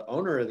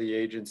owner of the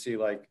agency,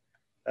 like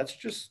that's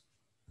just,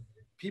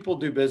 people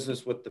do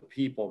business with the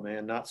people,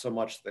 man, not so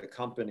much the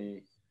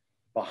company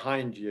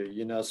behind you,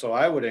 you know? So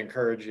I would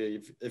encourage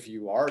you if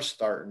you are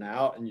starting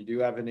out and you do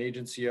have an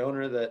agency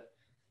owner that,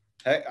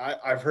 heck,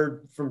 I've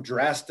heard from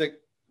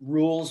drastic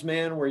rules,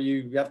 man, where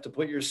you have to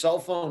put your cell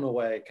phone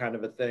away kind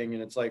of a thing.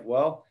 And it's like,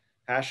 well,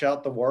 hash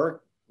out the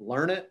work,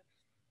 learn it.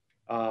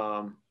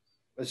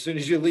 As soon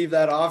as you leave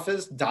that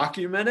office,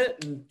 document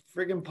it and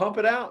friggin' pump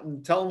it out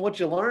and tell them what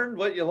you learned,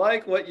 what you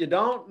like, what you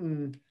don't.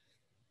 And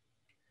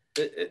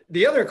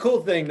the other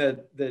cool thing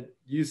that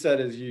you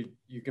said is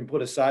you can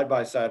put a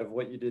side-by-side of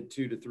what you did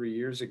 2 to 3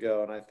 years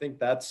ago. And I think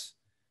that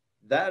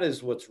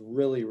is what's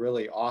really,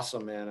 really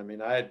awesome, man. I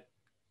mean, I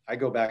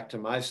go back to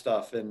my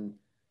stuff and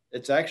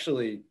it's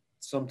actually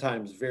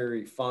sometimes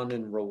very fun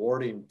and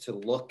rewarding to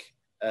look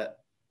at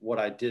what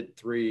I did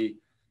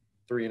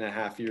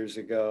 3.5 years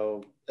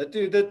ago.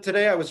 Dude,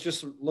 today I was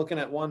just looking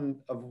at one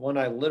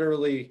I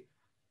literally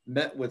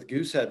met with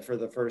Goosehead for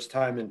the first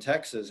time in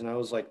Texas. And I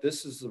was like,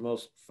 this is the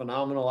most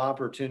phenomenal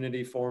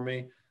opportunity for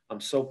me.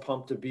 I'm so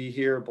pumped to be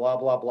here, blah,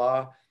 blah,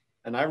 blah.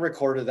 And I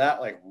recorded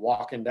that like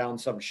walking down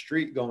some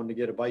street going to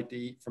get a bite to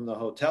eat from the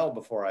hotel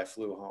before I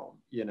flew home,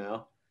 you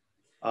know?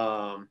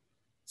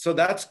 So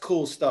that's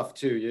cool stuff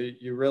too.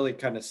 You really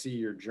kind of see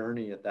your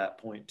journey at that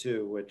point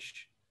too,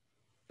 which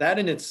that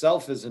in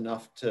itself is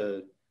enough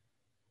to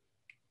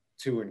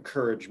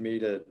encourage me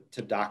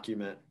to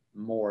document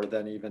more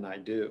than even I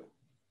do.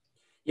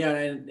 Yeah,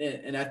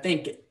 and I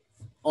think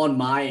on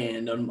my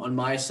end, on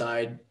my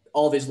side,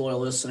 all these loyal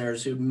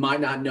listeners who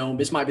might not know,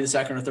 this might be the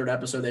second or third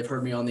episode they've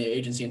heard me on the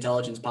Agency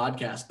Intelligence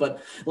podcast,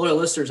 but loyal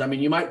listeners, I mean,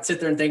 you might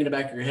sit there and think in the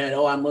back of your head,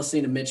 oh, I'm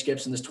listening to Mitch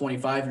Gibson, this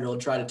 25-year-old,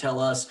 try to tell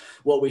us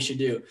what we should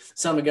do.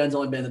 Son of a Gun's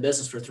only been in the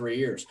business for 3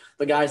 years.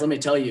 But guys, let me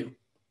tell you,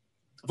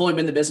 I've only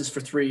been in the business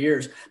for 3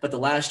 years, but the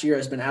last year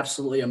has been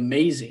absolutely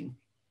amazing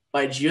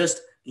by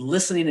just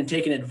listening and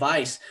taking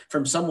advice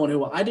from someone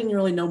who I didn't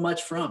really know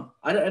much from.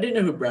 I didn't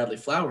know who Bradley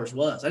Flowers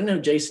was. I didn't know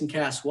who Jason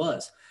Cass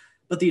was.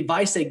 But the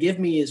advice they give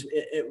me is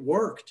it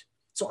worked.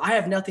 So I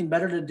have nothing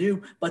better to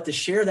do but to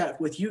share that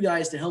with you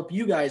guys to help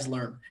you guys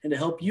learn and to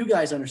help you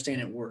guys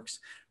understand it works.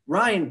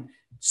 Ryan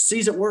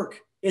sees it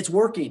work. It's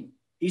working.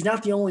 He's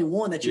not the only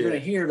one that you're going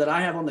to hear that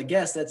I have on the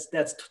guest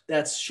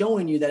that's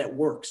showing you that it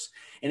works,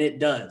 and it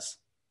does.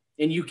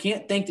 And you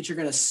can't think that you're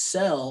going to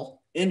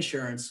sell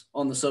insurance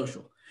on the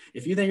social.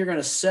 If you think you're going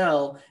to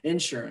sell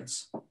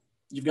insurance,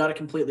 you've got it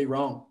completely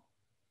wrong.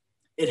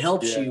 It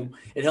helps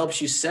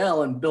you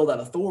sell and build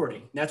that authority.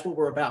 And that's what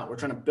we're about. We're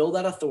trying to build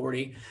that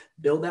authority,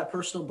 build that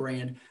personal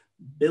brand,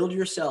 build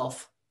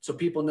yourself so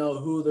people know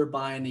who they're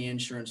buying the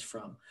insurance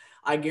from.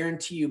 I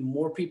guarantee you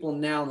more people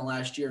now in the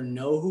last year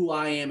know who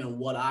I am and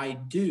what I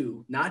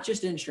do, not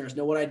just insurance,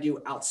 know what I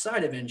do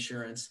outside of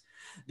insurance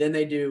than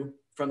they do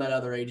from that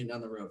other agent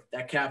down the road,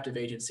 that captive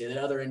agency, that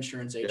other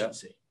insurance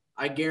agency. Yeah.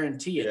 I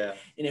guarantee it. Yeah.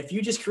 And if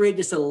you just create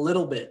just a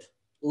little bit,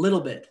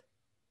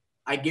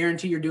 I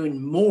guarantee you're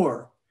doing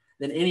more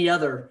than any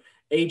other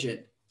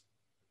agent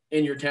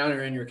in your town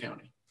or in your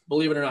county.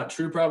 Believe it or not.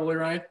 True, probably,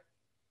 Ryan?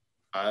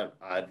 I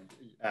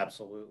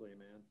absolutely,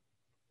 man.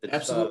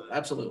 It's,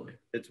 absolutely.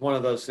 It's one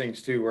of those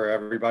things too, where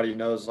everybody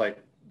knows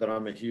like that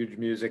I'm a huge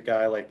music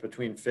guy, like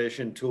between Fish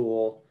and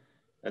Tool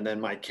and then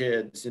my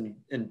kids and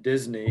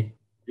Disney,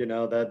 you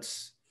know,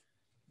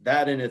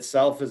 that in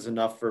itself is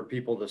enough for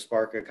people to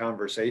spark a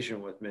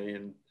conversation with me.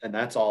 And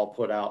that's all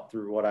put out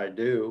through what I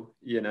do,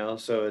 you know?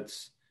 So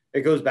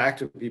it goes back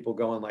to people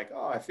going like,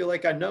 oh, I feel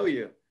like I know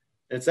you.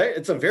 It's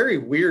a very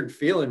weird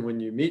feeling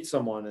when you meet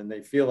someone and they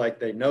feel like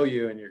they know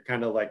you and you're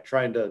kind of like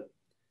trying to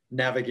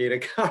navigate a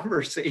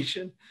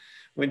conversation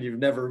when you've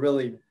never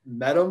really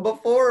met them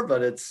before.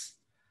 But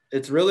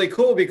it's really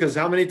cool because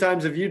how many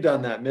times have you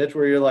done that, Mitch,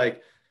 where you're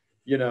like,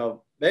 you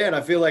know, man,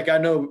 I feel like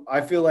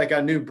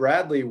I knew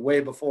Bradley way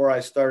before I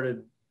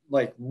started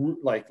like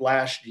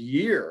last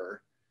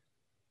year.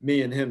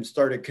 Me and him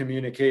started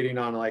communicating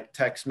on like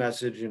text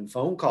message and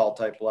phone call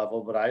type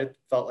level, but I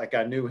felt like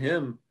I knew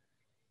him,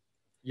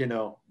 you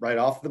know, right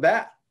off the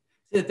bat.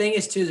 The thing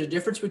is too, there's a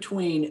difference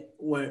between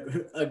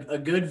a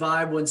good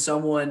vibe when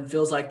someone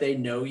feels like they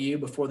know you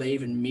before they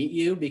even meet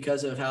you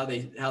because of how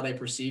they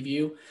perceive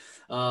you.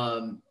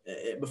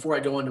 Before I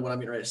go into what I'm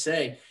getting ready to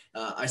say,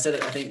 I said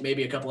it, I think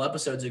maybe a couple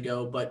episodes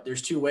ago, but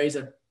there's two ways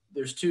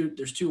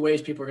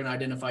people are going to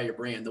identify your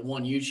brand. The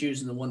one you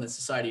choose and the one that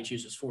society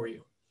chooses for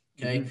you.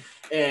 Okay.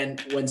 Mm-hmm.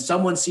 And when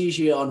someone sees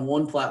you on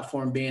one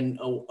platform being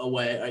a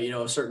way, you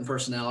know, a certain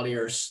personality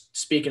or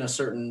speaking a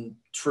certain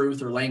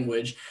truth or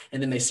language,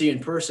 and then they see you in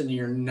person,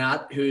 you're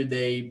not who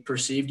they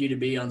perceived you to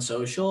be on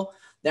social.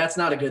 That's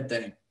not a good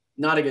thing.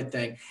 Not a good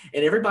thing.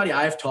 And everybody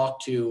I've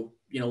talked to,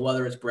 you know,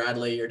 whether it's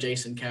Bradley or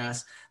Jason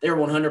Cass, they're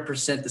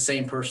 100% the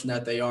same person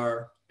that they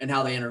are and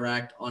how they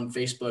interact on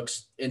Facebook,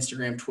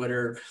 Instagram,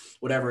 Twitter,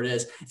 whatever it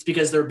is. It's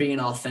because they're being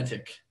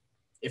authentic.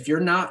 If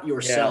you're not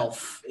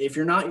yourself,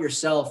 you're not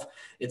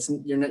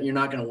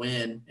going to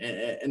win.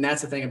 And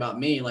that's the thing about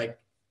me. Like,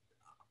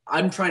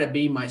 I'm trying to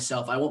be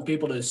myself. I want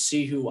people to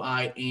see who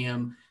I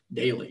am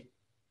daily.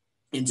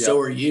 And so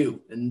are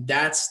you. And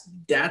that's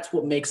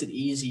what makes it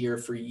easier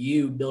for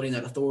you building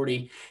that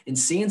authority and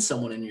seeing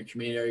someone in your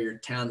community or your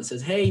town that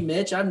says, hey,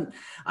 Mitch, I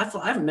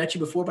haven't met you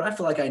before, but I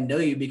feel like I know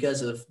you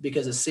because of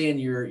seeing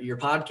your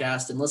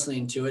podcast and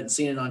listening to it and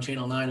seeing it on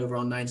Channel 9 over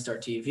on 9 Star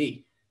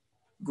TV.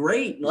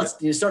 Great.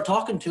 You start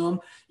talking to them.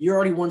 You're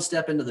already one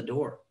step into the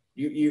door.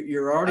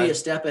 You're already a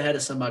step ahead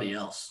of somebody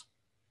else.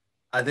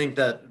 I think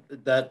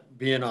that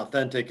being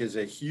authentic is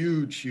a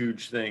huge,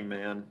 huge thing,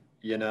 man.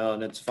 You know,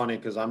 and it's funny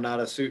because I'm not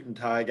a suit and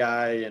tie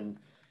guy, and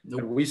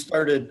we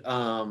started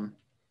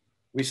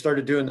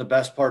doing the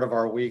best part of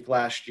our week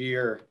last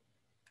year.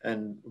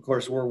 And of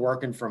course, we're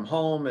working from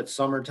home. It's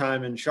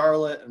summertime in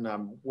Charlotte, and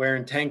I'm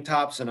wearing tank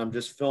tops and I'm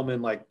just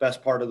filming like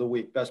best part of the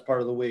week.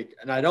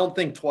 And I don't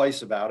think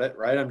twice about it,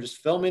 right? I'm just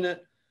filming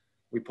it.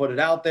 We put it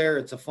out there.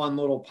 It's a fun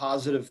little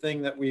positive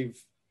thing that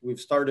we've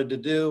started to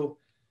do.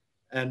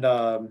 And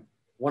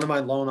one of my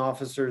loan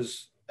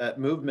officers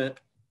at Movement,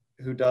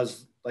 who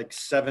does like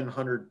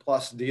 700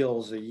 plus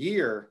deals a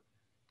year,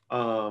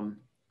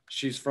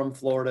 she's from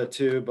Florida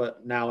too,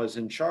 but now is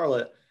in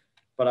Charlotte.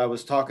 but I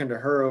was talking to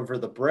her over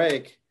the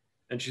break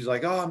and she's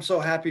like, "Oh, I'm so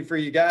happy for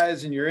you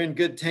guys. And you're in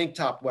good tank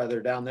top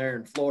weather down there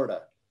in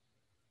Florida."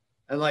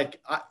 And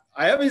like,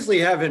 I obviously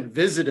haven't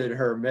visited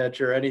her,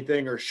 Mitch, or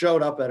anything, or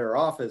showed up at her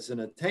office in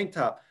a tank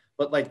top,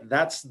 but like,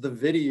 that's the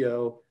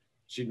video.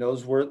 She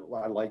knows where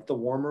I like the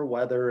warmer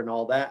weather and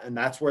all that. And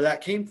that's where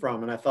that came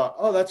from. And I thought,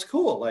 oh, that's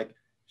cool. Like,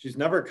 she's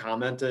never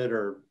commented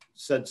or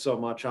said so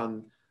much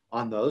on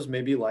those,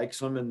 maybe likes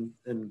them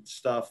and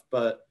stuff,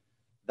 but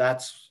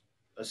that's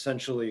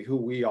essentially who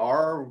we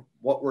are,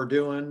 what we're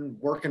doing,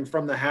 working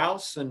from the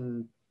house,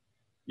 and,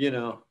 you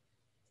know,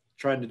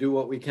 trying to do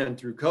what we can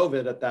through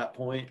COVID at that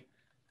point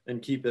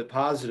and keep it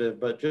positive.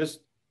 But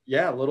just,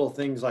 yeah, little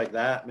things like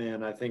that,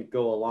 man, I think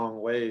go a long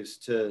ways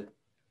to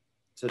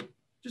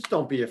just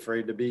don't be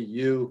afraid to be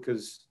you,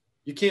 because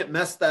you can't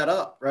mess that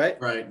up, right?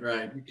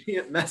 Right. You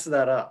can't mess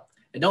that up.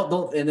 And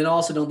and then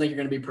also don't think you're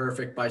going to be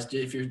perfect don't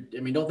think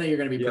you're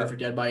going to be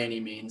perfect yet by any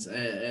means.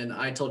 And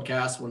I told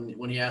Cass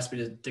when he asked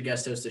me to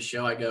guest host the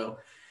show, I go,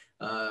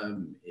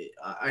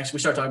 we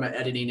started talking about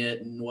editing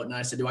it and whatnot.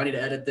 I said, do I need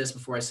to edit this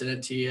before I send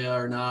it to you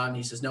or not? And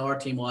he says, no, our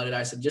team will edit.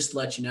 I said, just to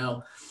let you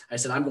know, I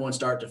said, I'm going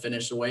start to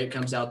finish, the way it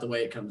comes out,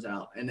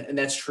 And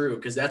that's true,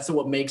 because that's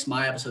what makes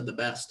my episode the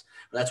best.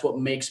 That's what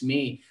makes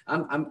me,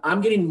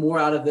 I'm getting more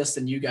out of this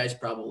than you guys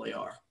probably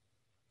are,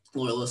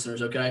 loyal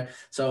listeners. Okay.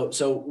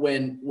 So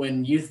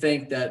when you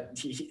think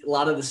that a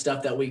lot of the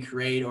stuff that we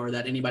create or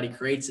that anybody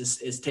creates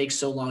is takes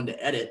so long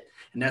to edit,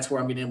 and that's where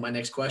I'm getting into my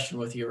next question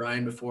with you,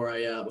 Ryan, before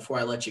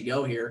I let you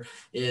go here,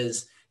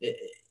 is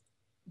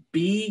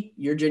be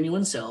your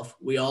genuine self.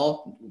 We're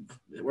all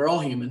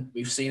human.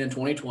 We've seen in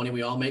 2020,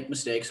 we all make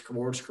mistakes.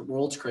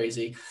 World's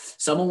crazy.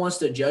 Someone wants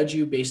to judge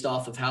you based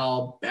off of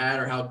how bad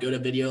or how good a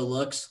video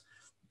looks.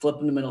 Flip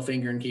them the middle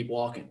finger and keep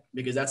walking,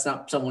 because that's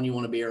not someone you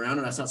want to be around,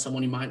 and that's not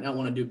someone you might not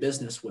want to do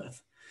business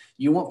with.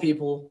 You want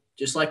people,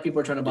 just like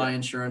people are trying to buy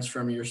insurance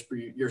from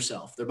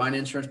yourself. They're buying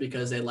insurance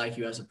because they like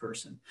you as a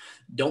person.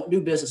 Don't do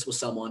business with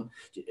someone.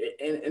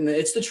 And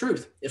it's the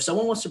truth. If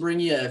someone wants to bring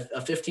you a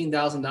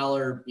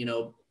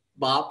 $15,000,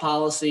 BOP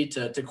policy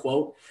to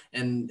quote,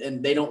 and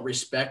they don't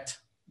respect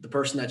the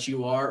person that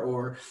you are,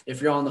 or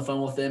if you're on the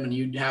phone with them and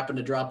you happen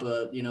to drop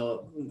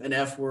an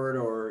F word,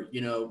 or,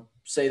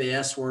 say the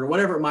S word or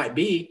whatever it might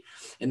be,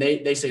 and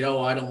they say,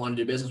 oh, I don't want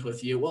to do business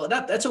with you. Well,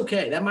 that's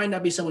okay. That might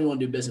not be someone you want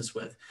to do business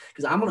with,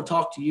 because I'm going to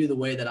talk to you the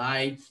way that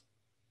I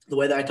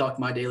talk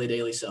to my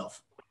daily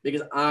self,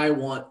 because I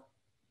want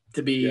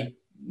to be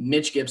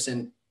Mitch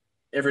Gibson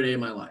every day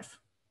of my life.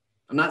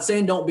 I'm not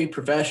saying don't be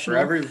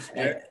professional.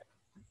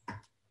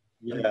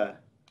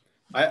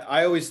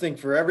 I always think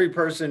for every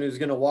person who's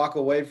going to walk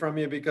away from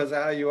you because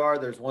of how you are,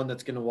 there's one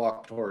that's going to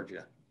walk towards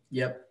you.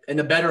 Yep. And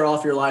the better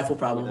off your life will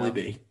probably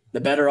be. The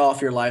better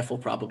off your life will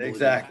probably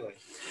exactly. be.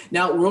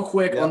 Now, real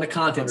quick on the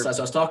content side.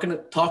 So I was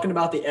talking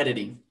about the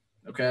editing.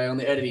 Okay. On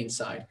the editing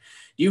side,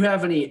 do you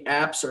have any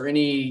apps or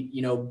any,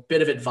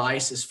 bit of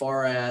advice as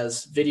far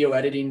as video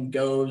editing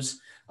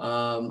goes?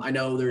 I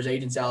know there's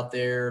agents out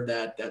there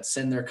that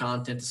send their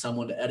content to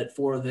someone to edit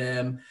for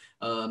them.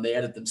 They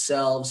edit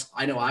themselves.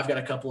 I know I've got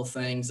a couple of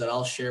things that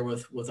I'll share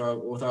with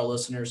our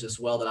listeners as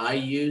well that I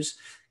use,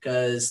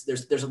 because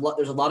there's a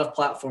lot of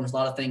platforms, a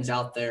lot of things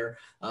out there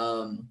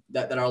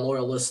that our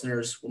loyal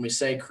listeners, when we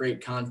say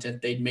create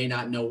content, they may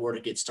not know where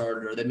to get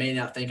started, or they may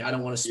not think, I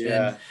don't want to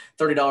spend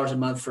 $30 a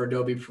month for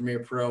Adobe Premiere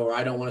Pro, or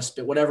I don't want to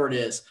spend whatever it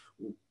is.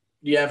 Do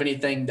you have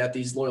anything that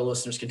these loyal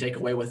listeners can take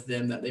away with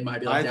them that they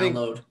might be able to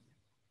download?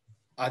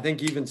 I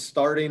think even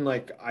starting,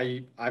 like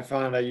I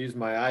found I use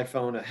my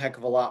iPhone a heck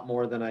of a lot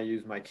more than I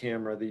use my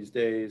camera these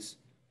days.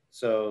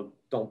 So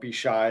don't be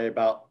shy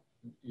about,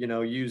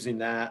 using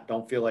that.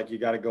 Don't feel like you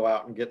got to go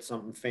out and get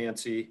something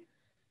fancy.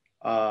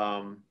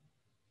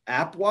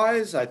 App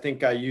wise, I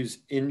think I use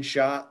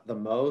InShot the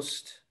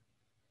most.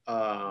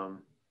 That's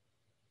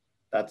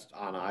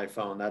on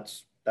iPhone.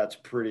 That's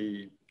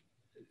pretty,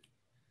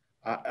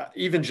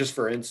 even just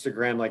for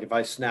Instagram, like if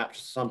I snap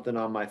something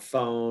on my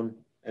phone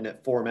and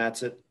it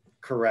formats it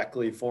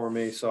correctly for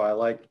me. So I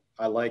like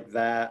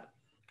that.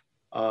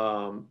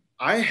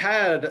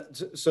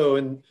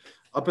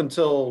 Up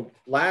until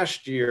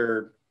last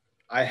year,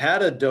 I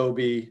had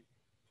Adobe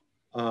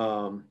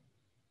for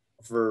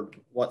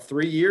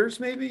 3 years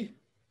maybe.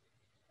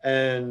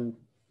 And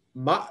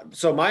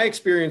my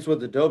experience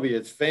with Adobe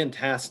is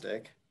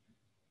fantastic.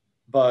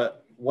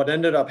 But what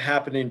ended up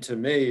happening to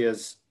me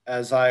is,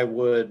 if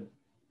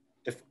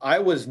I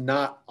was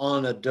not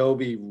on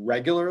Adobe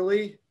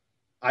regularly,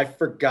 I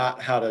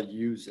forgot how to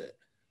use it.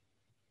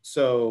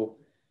 So,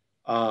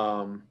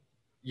 I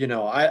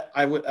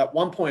would, at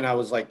one point I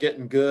was like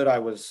getting good.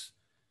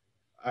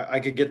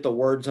 I could get the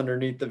words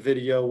underneath the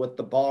video with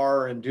the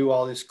bar and do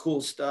all this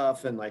cool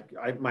stuff. And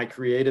my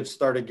creative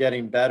started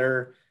getting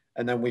better.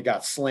 And then we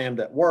got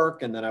slammed at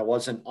work, and then I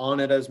wasn't on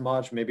it as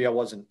much. Maybe I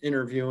wasn't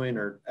interviewing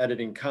or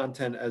editing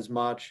content as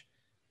much.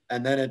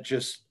 And then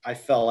I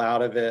fell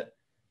out of it,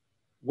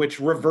 which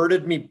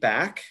reverted me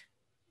back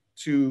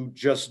to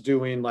just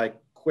doing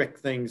like quick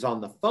things on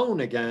the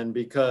phone again,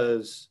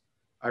 because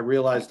I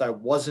realized I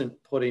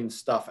wasn't putting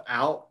stuff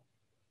out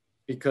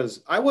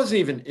because I wasn't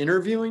even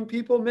interviewing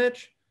people,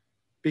 Mitch,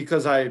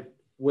 because I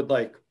would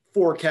like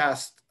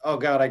forecast, oh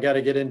God, I got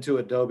to get into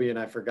Adobe and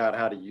I forgot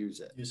how to use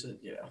it.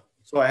 Yeah.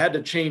 So I had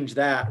to change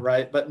that,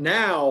 right? But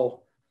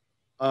now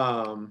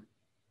I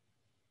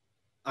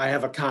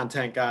have a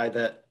content guy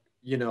that,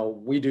 you know,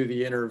 we do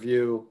the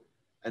interview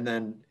and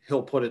then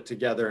he'll put it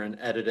together and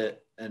edit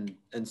it and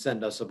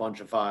send us a bunch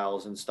of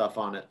files and stuff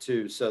on it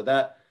too. So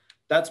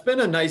that's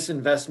been a nice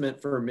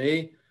investment for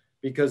me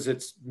because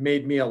it's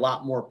made me a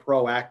lot more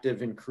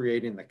proactive in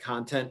creating the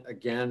content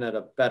again at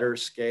a better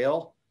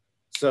scale.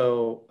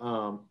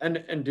 So,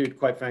 and dude,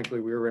 quite frankly,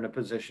 we were in a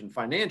position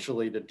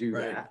financially to do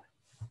that.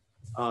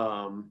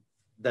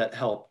 That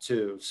helped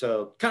too.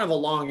 So kind of a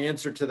long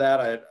answer to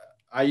that.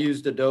 I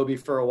used Adobe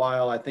for a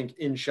while. I think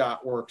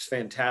InShot works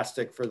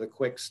fantastic for the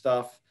quick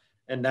stuff.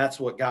 And that's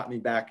what got me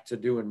back to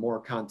doing more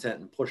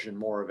content and pushing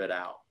more of it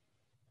out.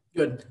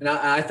 Good. And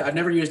I've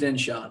never used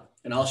InShot,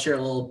 and I'll share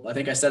a little. I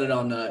think I said it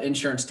on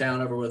Insurance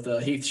Town over with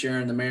Heath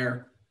Sharon, the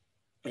mayor.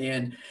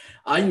 And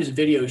I use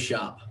Video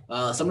Shop.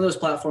 Some of those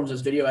platforms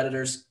as video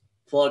editors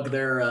plug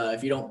their,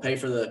 if you don't pay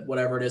for the,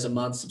 whatever it is, a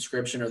month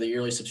subscription or the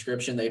yearly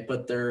subscription, they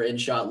put their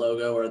InShot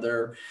logo or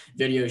their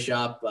Video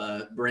Shop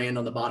brand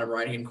on the bottom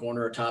right-hand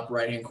corner or top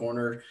right-hand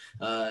corner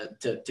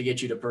to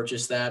get you to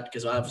purchase that.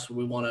 Because obviously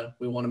we want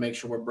to make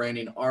sure we're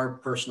branding our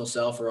personal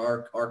self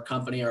or our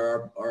company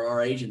or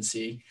our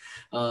agency.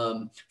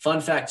 Fun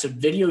fact. So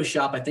Video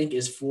Shop, I think,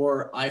 is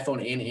for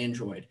iPhone and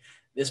Android.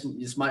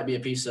 This might be a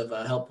piece of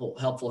a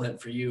helpful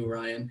hint for you,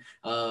 Ryan.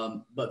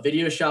 But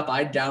Video Shop,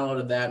 I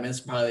downloaded that. Man,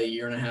 it's probably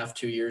 1.5 years,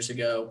 2 years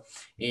ago.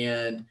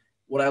 And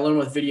what I learned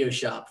with Video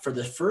Shop, for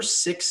the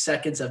first 6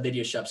 seconds of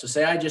Video Shop. So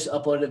say I just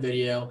uploaded a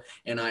video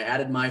and I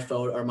added my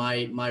photo or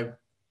my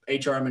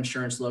HRM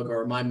Insurance logo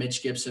or my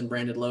Mitch Gibson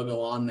branded logo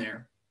on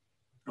there,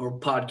 or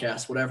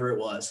podcast, whatever it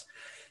was.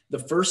 The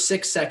first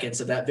 6 seconds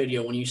of that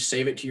video, when you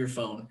save it to your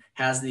phone,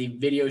 has the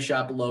Video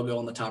Shop logo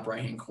on the top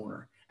right-hand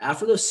corner.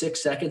 After those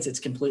 6 seconds, it's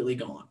completely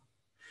gone.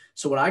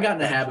 So what I got in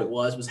the habit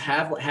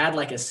had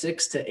like a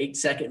 6 to 8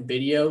 second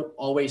video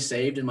always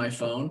saved in my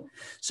phone.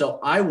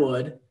 So I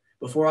would,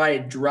 before I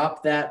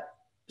dropped that,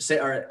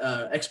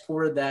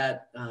 exported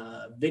that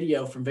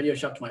video from Video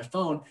Shop to my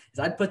phone, is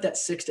I'd put that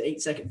 6 to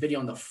 8 second video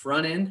on the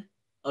front end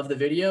of the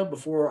video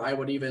before I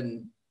would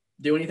even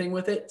do anything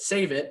with it,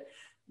 save it,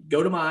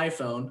 go to my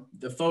iPhone,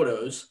 the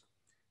photos,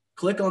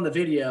 click on the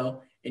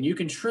video, and you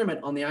can trim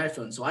it on the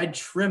iPhone. So I'd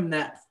trim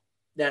that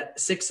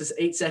 6 to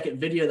 8 second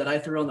video that I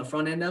threw on the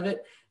front end of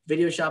it.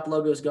 Video Shop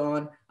logo is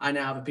gone. I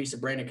now have a piece of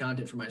branded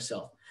content for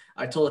myself.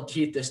 I told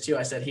Heath this too.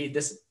 I said, Heath,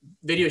 this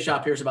Video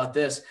Shop here's about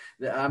this.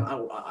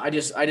 I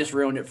just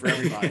ruined it for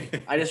everybody.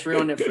 I just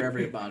ruined it for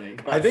everybody.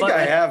 But I think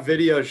I have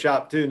Video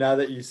Shop too, now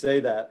that you say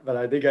that, but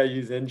I think I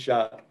use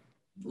InShot a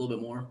little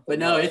bit more. But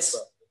no,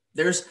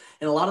 there's,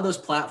 and a lot of those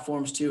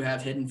platforms too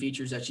have hidden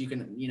features that you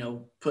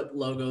can, put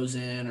logos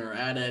in or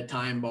add a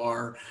time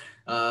bar.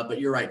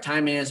 But you're right,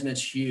 time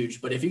management's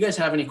huge. But if you guys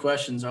have any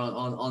questions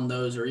on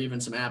those or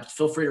even some apps,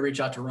 feel free to reach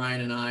out to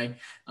Ryan and I.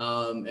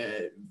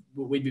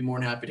 We'd be more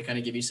than happy to kind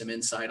of give you some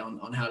insight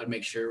on how to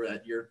make sure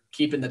that you're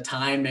keeping the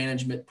time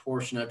management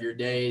portion of your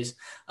days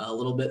a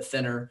little bit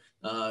thinner,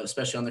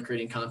 especially on the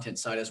creating content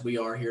side, as we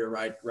are here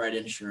at Write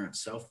Insurance.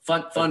 So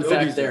fun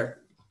fact there.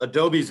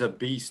 Adobe's a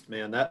beast,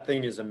 man. That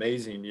thing is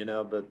amazing,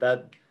 but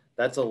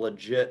that's a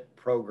legit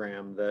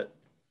program that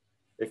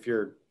if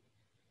you're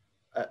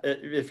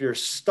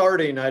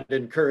starting, I'd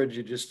encourage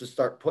you just to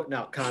start putting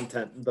out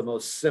content the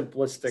most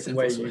simplistic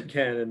way you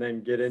can and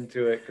then get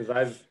into it.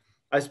 Because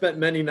I spent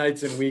many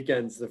nights and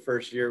weekends the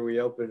first year we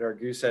opened our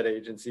Goosehead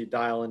agency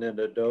dialing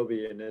into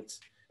Adobe, and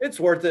it's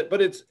worth it,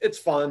 but it's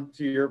fun,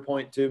 to your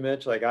point too,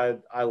 Mitch. Like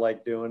I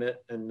like doing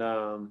it, and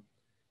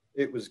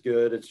it was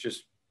good. It's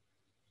just,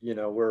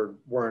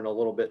 we're in a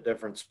little bit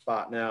different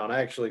spot now. And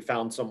I actually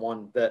found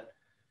someone that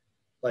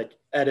like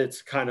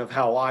edits kind of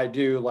how I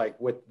do,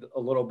 like with a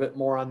little bit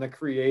more on the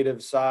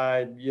creative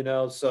side,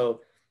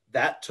 so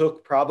that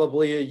took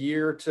probably a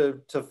year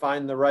to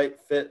find the right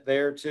fit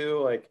there too.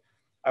 Like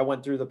I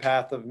went through the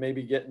path of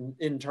maybe getting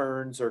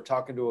interns or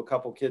talking to a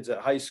couple kids at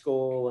high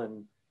school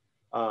and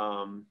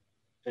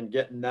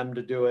getting them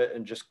to do it,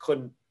 and just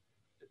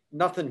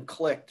nothing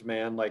clicked,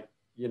 man. Like,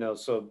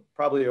 so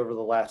probably over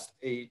the last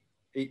eight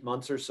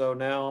months or so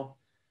now,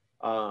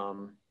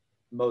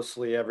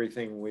 mostly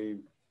everything we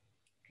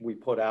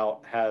put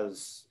out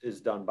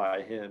is done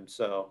by him.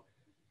 So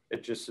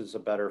it just is a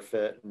better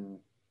fit and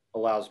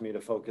allows me to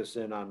focus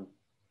in on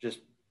just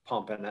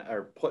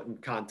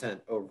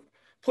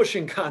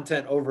pushing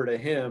content over to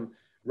him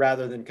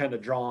rather than kind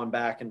of drawing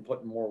back and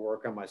putting more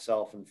work on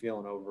myself and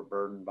feeling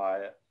overburdened by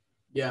it.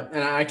 Yeah.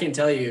 And I can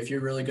tell you, if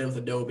you're really good with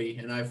Adobe,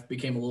 and I've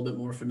became a little bit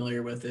more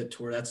familiar with it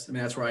to where that's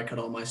where I cut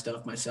all my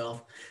stuff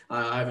myself.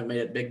 I haven't made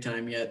it big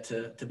time yet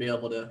to be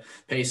able to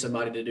pay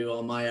somebody to do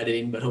all my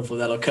editing, but hopefully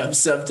that'll come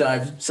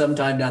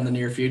sometime down the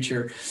near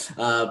future.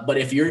 But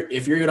if you're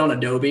good on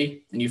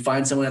Adobe and you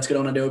find someone that's good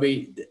on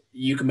Adobe,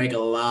 you can make a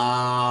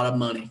lot of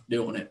money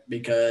doing it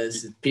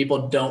because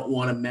people don't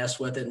want to mess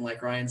with it. And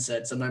like Ryan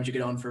said, sometimes you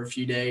get on for a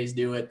few days,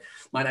 do it,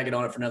 might not get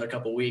on it for another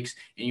couple of weeks,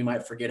 and you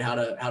might forget how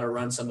to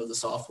run some of the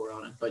software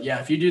on it. But yeah,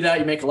 if you do that,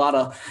 you make a lot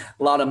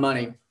of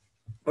money.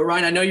 But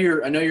Ryan, I know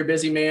you're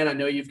busy, man. I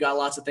know you've got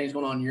lots of things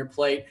going on your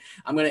plate.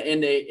 I'm going to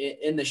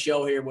end the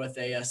show here with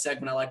a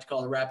segment I like to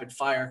call the rapid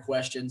fire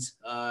questions.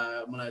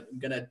 I'm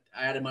gonna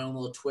I added my own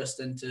little twist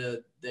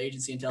into the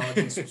agency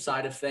intelligence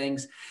side of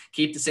things.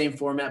 Keep the same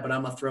format, but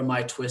I'm gonna throw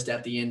my twist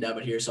at the end of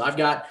it here. So I've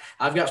got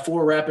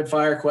 4 rapid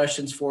fire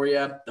questions for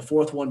you. The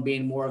fourth one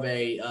being more of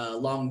a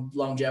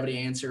longevity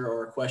answer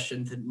or a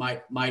question that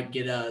might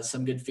get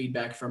some good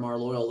feedback from our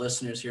loyal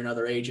listeners here and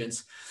other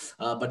agents.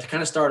 But to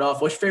kind of start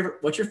off, what's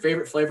your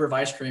favorite flavor of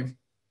ice cream?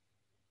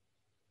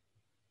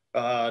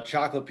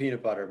 Chocolate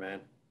peanut butter, man.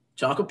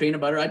 Chocolate peanut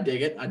butter, I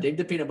dig it. I dig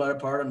the peanut butter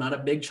part. I'm not a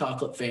big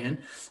chocolate fan,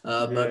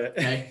 but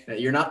hey,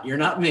 you're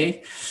not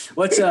me.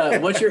 What's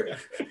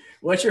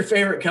your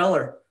favorite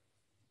color?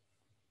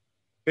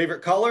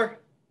 Favorite color?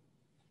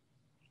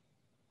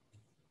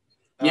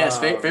 Yes,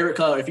 favorite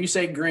color. If you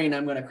say green,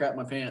 I'm gonna crap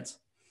my pants.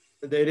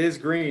 It is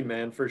green,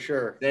 man, for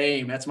sure.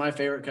 Same. That's my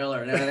favorite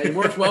color. And it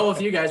works well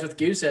with you guys with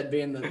Goosehead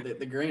being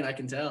the green, I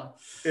can tell.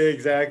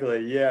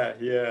 Exactly.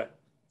 Yeah.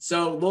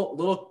 So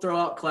little throw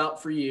out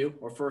clout for you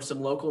or for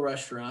some local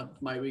restaurant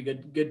might be a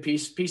good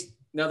piece.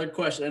 Another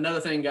question, another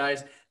thing,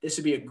 guys. This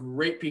would be a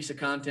great piece of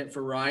content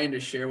for Ryan to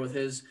share with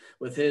his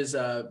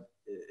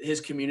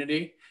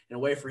community and a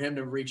way for him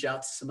to reach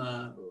out to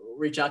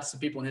some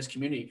people in his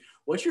community.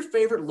 What's your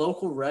favorite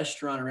local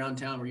restaurant around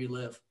town where you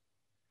live?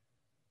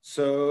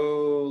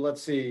 So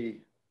let's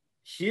see.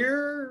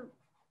 Here,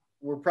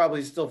 we're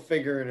probably still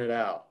figuring it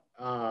out.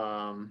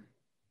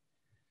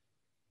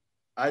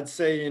 I'd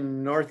say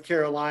in North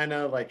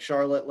Carolina, like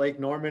Charlotte, Lake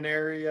Norman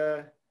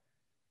area,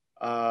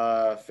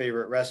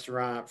 favorite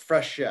restaurant,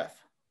 Fresh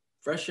Chef.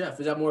 Fresh Chef.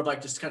 Is that more of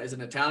like just kind of, is it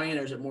Italian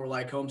or is it more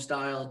like home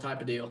style type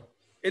of deal?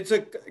 It's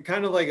a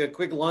kind of like a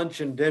quick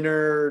lunch and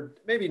dinner,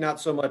 maybe not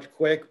so much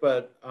quick,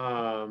 but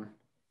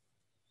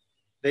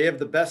they have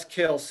the best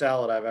kale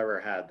salad I've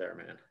ever had there,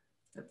 man.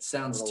 That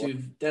sounds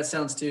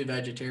too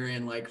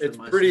vegetarian like. It's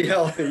pretty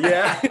healthy.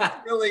 Yeah,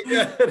 it's really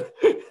good.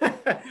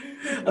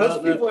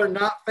 Most people are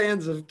not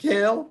fans of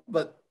kale,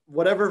 but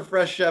whatever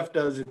Fresh Chef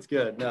does, it's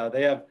good. No,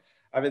 they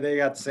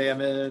got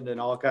salmon and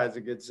all kinds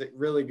of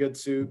really good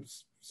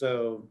soups.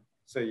 So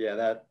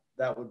yeah,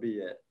 that would be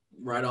it.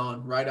 Right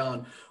on.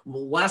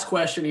 Well, last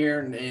question here,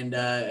 and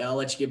I'll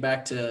let you get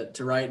back to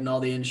writing all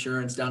the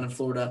insurance down in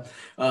Florida.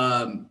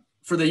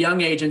 For the young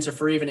agents or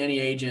for even any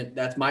agent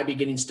that might be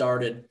getting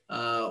started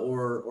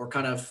or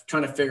kind of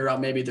trying to figure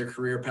out maybe their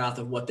career path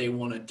of what they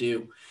want to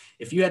do.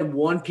 If you had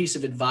one piece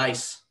of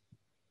advice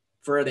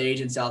for the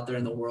agents out there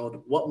in the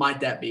world, what might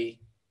that be?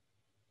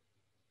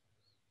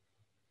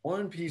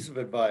 One piece of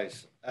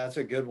advice. That's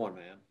a good one,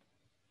 man.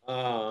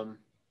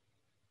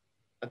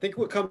 I think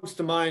what comes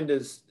to mind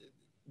is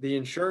the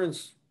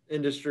insurance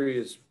industry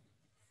has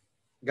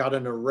got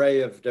an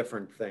array of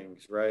different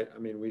things, right? I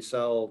mean,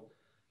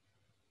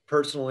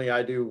 personally,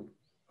 I do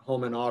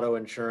home and auto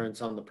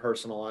insurance on the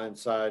personal line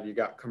side. You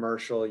got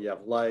commercial, you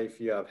have life,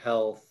 you have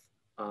health.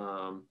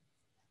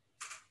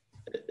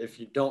 If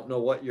you don't know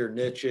what your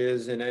niche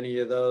is in any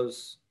of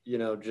those,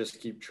 just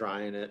keep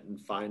trying it and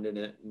finding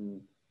it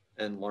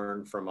and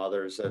learn from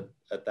others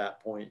at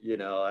that point.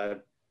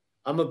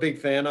 I'm a big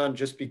fan on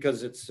just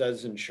because it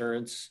says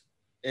insurance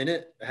in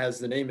it, has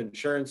the name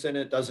insurance in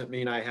it, doesn't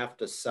mean I have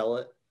to sell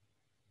it.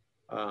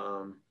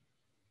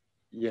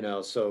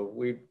 So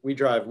we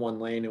drive one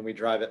lane and we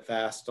drive it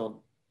fast. Don't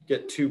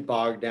get too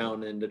bogged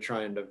down into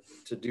trying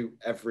to do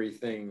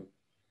everything.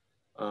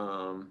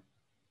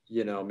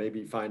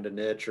 Maybe find a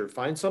niche or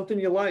find something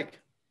you like.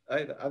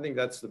 I think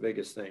that's the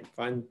biggest thing.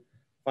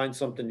 Find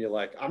something you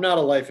like. I'm not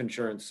a life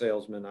insurance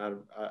salesman.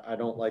 I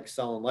don't like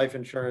selling life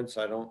insurance.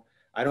 I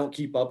don't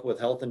keep up with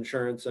health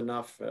insurance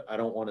enough. I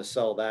don't want to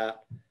sell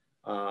that.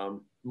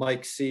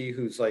 Mike C,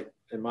 who's like,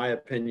 in my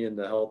opinion,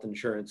 the health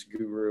insurance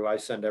guru, I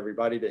send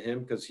everybody to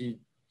him because he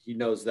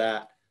knows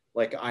that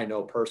like I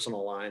know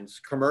personal lines.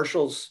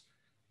 Commercials,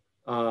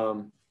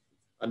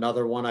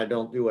 another one, I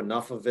don't do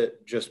enough of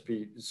it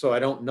so I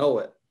don't know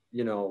it,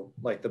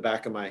 like the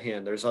back of my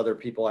hand. There's other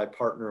people I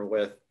partner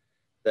with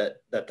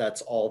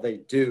that's all they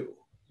do,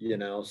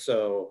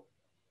 so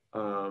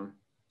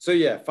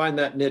yeah, find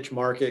that niche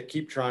market,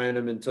 keep trying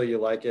them until you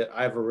like it.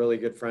 I have a really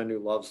good friend who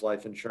loves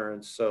life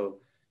insurance. So,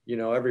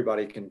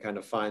 everybody can kind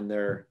of find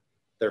their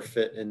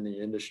fit in the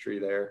industry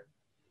there.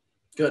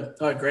 Good.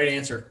 Great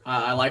answer.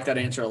 I like that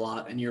answer a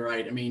lot. And you're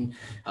right. I mean,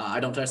 I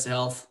don't touch the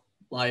health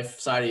life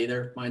side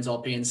either. Mine's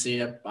all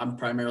P&C. I'm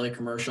primarily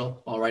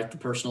commercial. I'll write the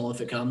personal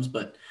if it comes,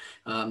 but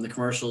the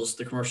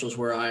commercials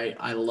where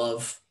I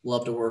love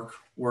to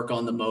work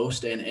on the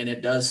most. And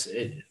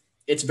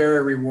it's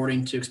very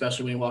rewarding too,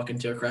 especially when you walk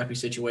into a crappy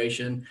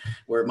situation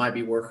where it might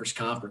be workers'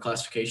 comp or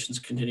classifications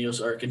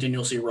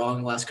continuously wrong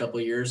in the last couple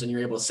of years, and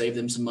you're able to save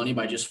them some money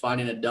by just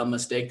finding a dumb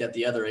mistake that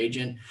the other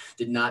agent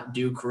did not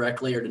do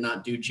correctly or did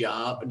not do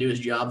his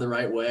job the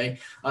right way.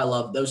 I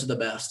love those. Are the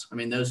best. I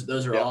mean,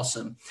 those are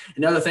awesome.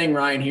 Another thing,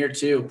 Ryan, here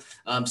too.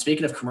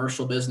 Speaking of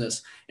commercial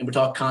business, and we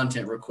talk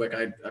content real quick.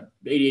 I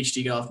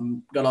ADHD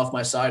got off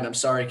my side. And I'm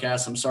sorry,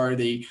 Cass. I'm sorry,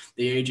 the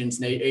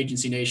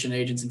Agency Nation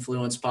Agents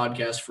Influence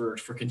podcast for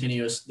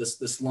continuing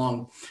this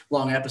long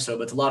episode,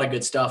 but it's a lot of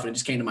good stuff, and it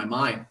just came to my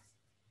mind.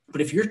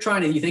 But if you're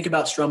you think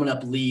about strumming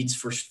up leads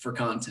for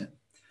content,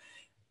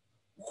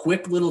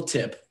 quick little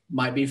tip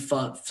might be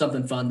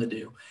something fun to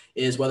do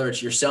is whether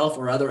it's yourself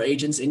or other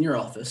agents in your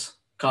office,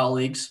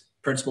 colleagues,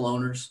 principal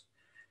owners,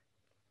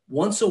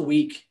 once a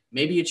week,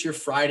 maybe it's your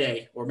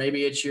Friday, or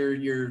maybe it's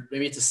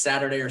maybe it's a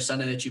Saturday or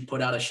Sunday that you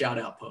put out a shout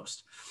out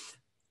post.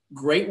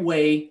 Great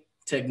way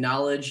to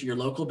acknowledge your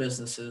local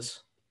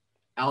businesses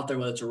out there,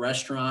 whether it's a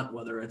restaurant,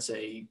 whether it's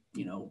a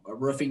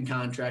roofing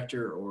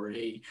contractor or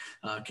a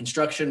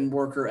construction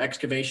worker,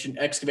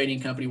 excavating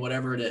company,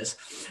 whatever it is.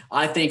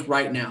 I think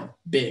right now,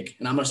 big,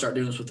 and I'm going to start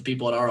doing this with the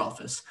people at our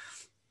office.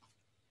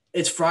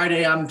 It's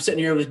Friday. I'm sitting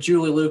here with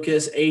Julie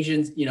Lucas,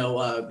 agent in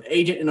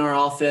our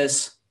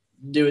office.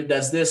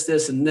 Does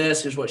this, and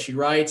this. Here's what she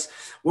writes.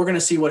 We're going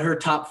to see what her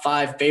top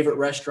 5 favorite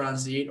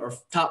restaurants to eat, or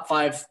top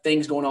 5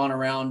 things going on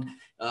around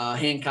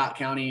Hancock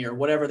County or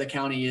whatever the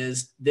county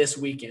is this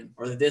weekend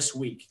or this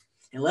week,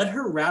 and let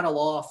her rattle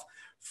off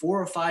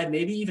 4 or 5,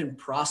 maybe even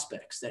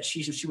prospects that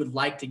she would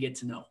like to get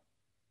to know.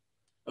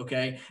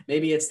 Okay.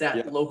 Maybe it's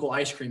that local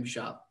ice cream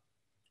shop,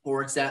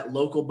 or it's that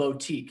local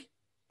boutique.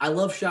 I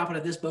love shopping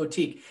at this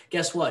boutique.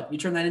 Guess what? You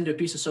turn that into a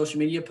piece of social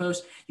media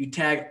post. You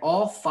tag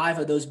all 5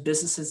 of those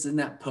businesses in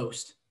that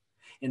post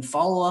and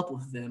follow up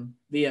with them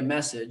via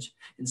message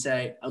and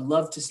say, I'd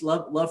love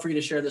for you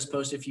to share this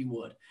post if you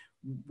would.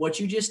 What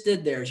you just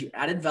did there is you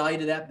added value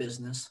to that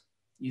business.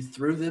 You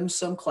threw them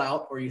some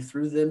clout, or you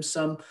threw them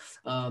some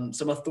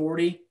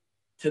authority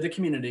to the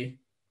community.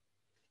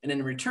 And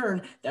in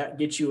return, that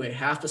gets you a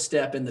half a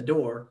step in the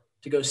door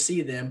to go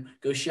see them,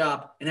 go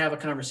shop, and have a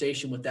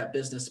conversation with that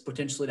business,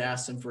 potentially to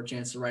ask them for a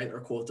chance to write or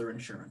quote their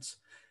insurance.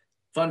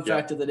 Fun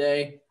fact of the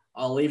day.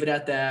 I'll leave it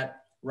at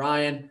that.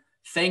 Ryan,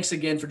 thanks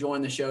again for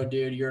joining the show,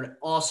 dude. You're an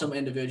awesome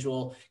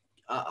individual.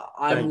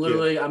 I'm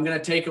going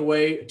to take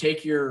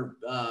your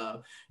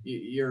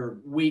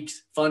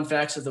week's fun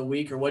facts of the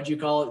week, or what'd you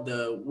call it?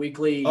 The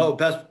weekly. Oh,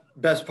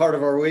 best part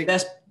of our week.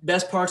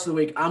 Best parts of the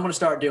week. I'm going to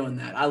start doing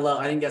that.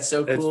 I think that's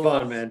so cool. It's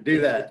fun, man.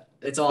 Do that.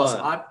 It's awesome.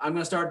 I'm going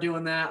to start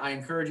doing that. I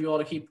encourage you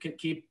all to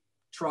keep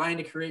trying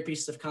to create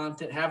pieces of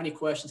content. Have any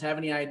questions, have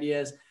any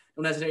ideas,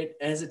 don't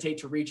hesitate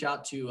to reach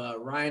out to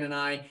Ryan and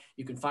I.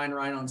 You can find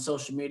Ryan on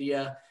social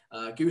media,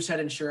 Goosehead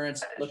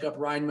Insurance. Look up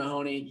Ryan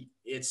Mahoney.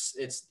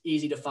 It's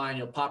easy to find.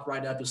 You'll pop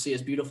right up. You'll see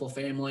his beautiful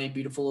family,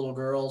 beautiful little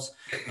girls,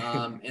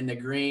 in the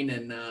green,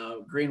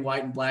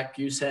 white, and black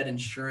Goosehead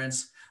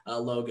Insurance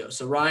logo.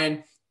 So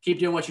Ryan, keep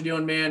doing what you're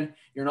doing, man.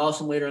 You're an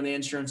awesome leader in the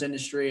insurance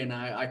industry, and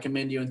I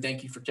commend you and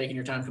thank you for taking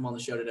your time to come on the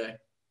show today.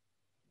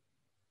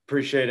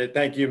 Appreciate it.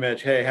 Thank you,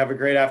 Mitch. Hey, have a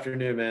great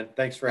afternoon, man.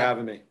 Thanks for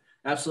having me.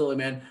 Absolutely,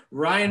 man.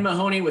 Ryan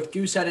Mahoney with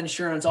Goosehead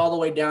Insurance all the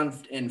way down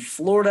in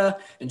Florida,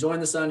 enjoying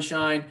the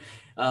sunshine.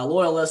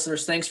 Loyal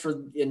listeners, thanks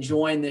for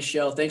enjoying this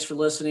show. Thanks for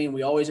listening.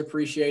 We always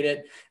appreciate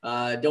it.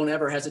 Don't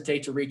ever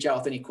hesitate to reach out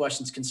with any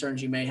questions,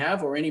 concerns you may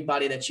have, or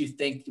anybody that you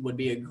think would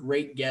be a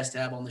great guest to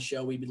have on the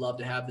show. We'd love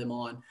to have them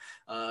on.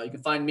 You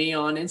can find me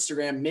on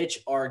Instagram, Mitch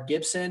R.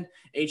 Gibson,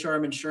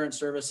 HRM Insurance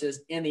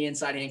Services, and the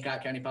Inside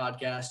Hancock County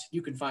podcast.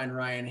 You can find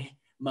Ryan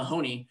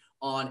Mahoney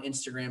on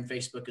Instagram,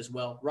 Facebook as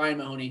well. Ryan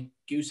Mahoney,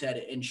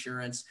 Goosehead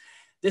Insurance.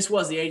 This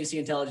was the Agency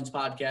Intelligence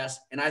Podcast,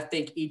 and I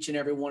thank each and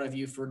every one of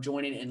you for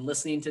joining and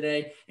listening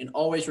today. And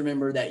always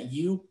remember that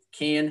you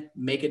can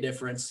make a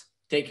difference.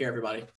 Take care, everybody.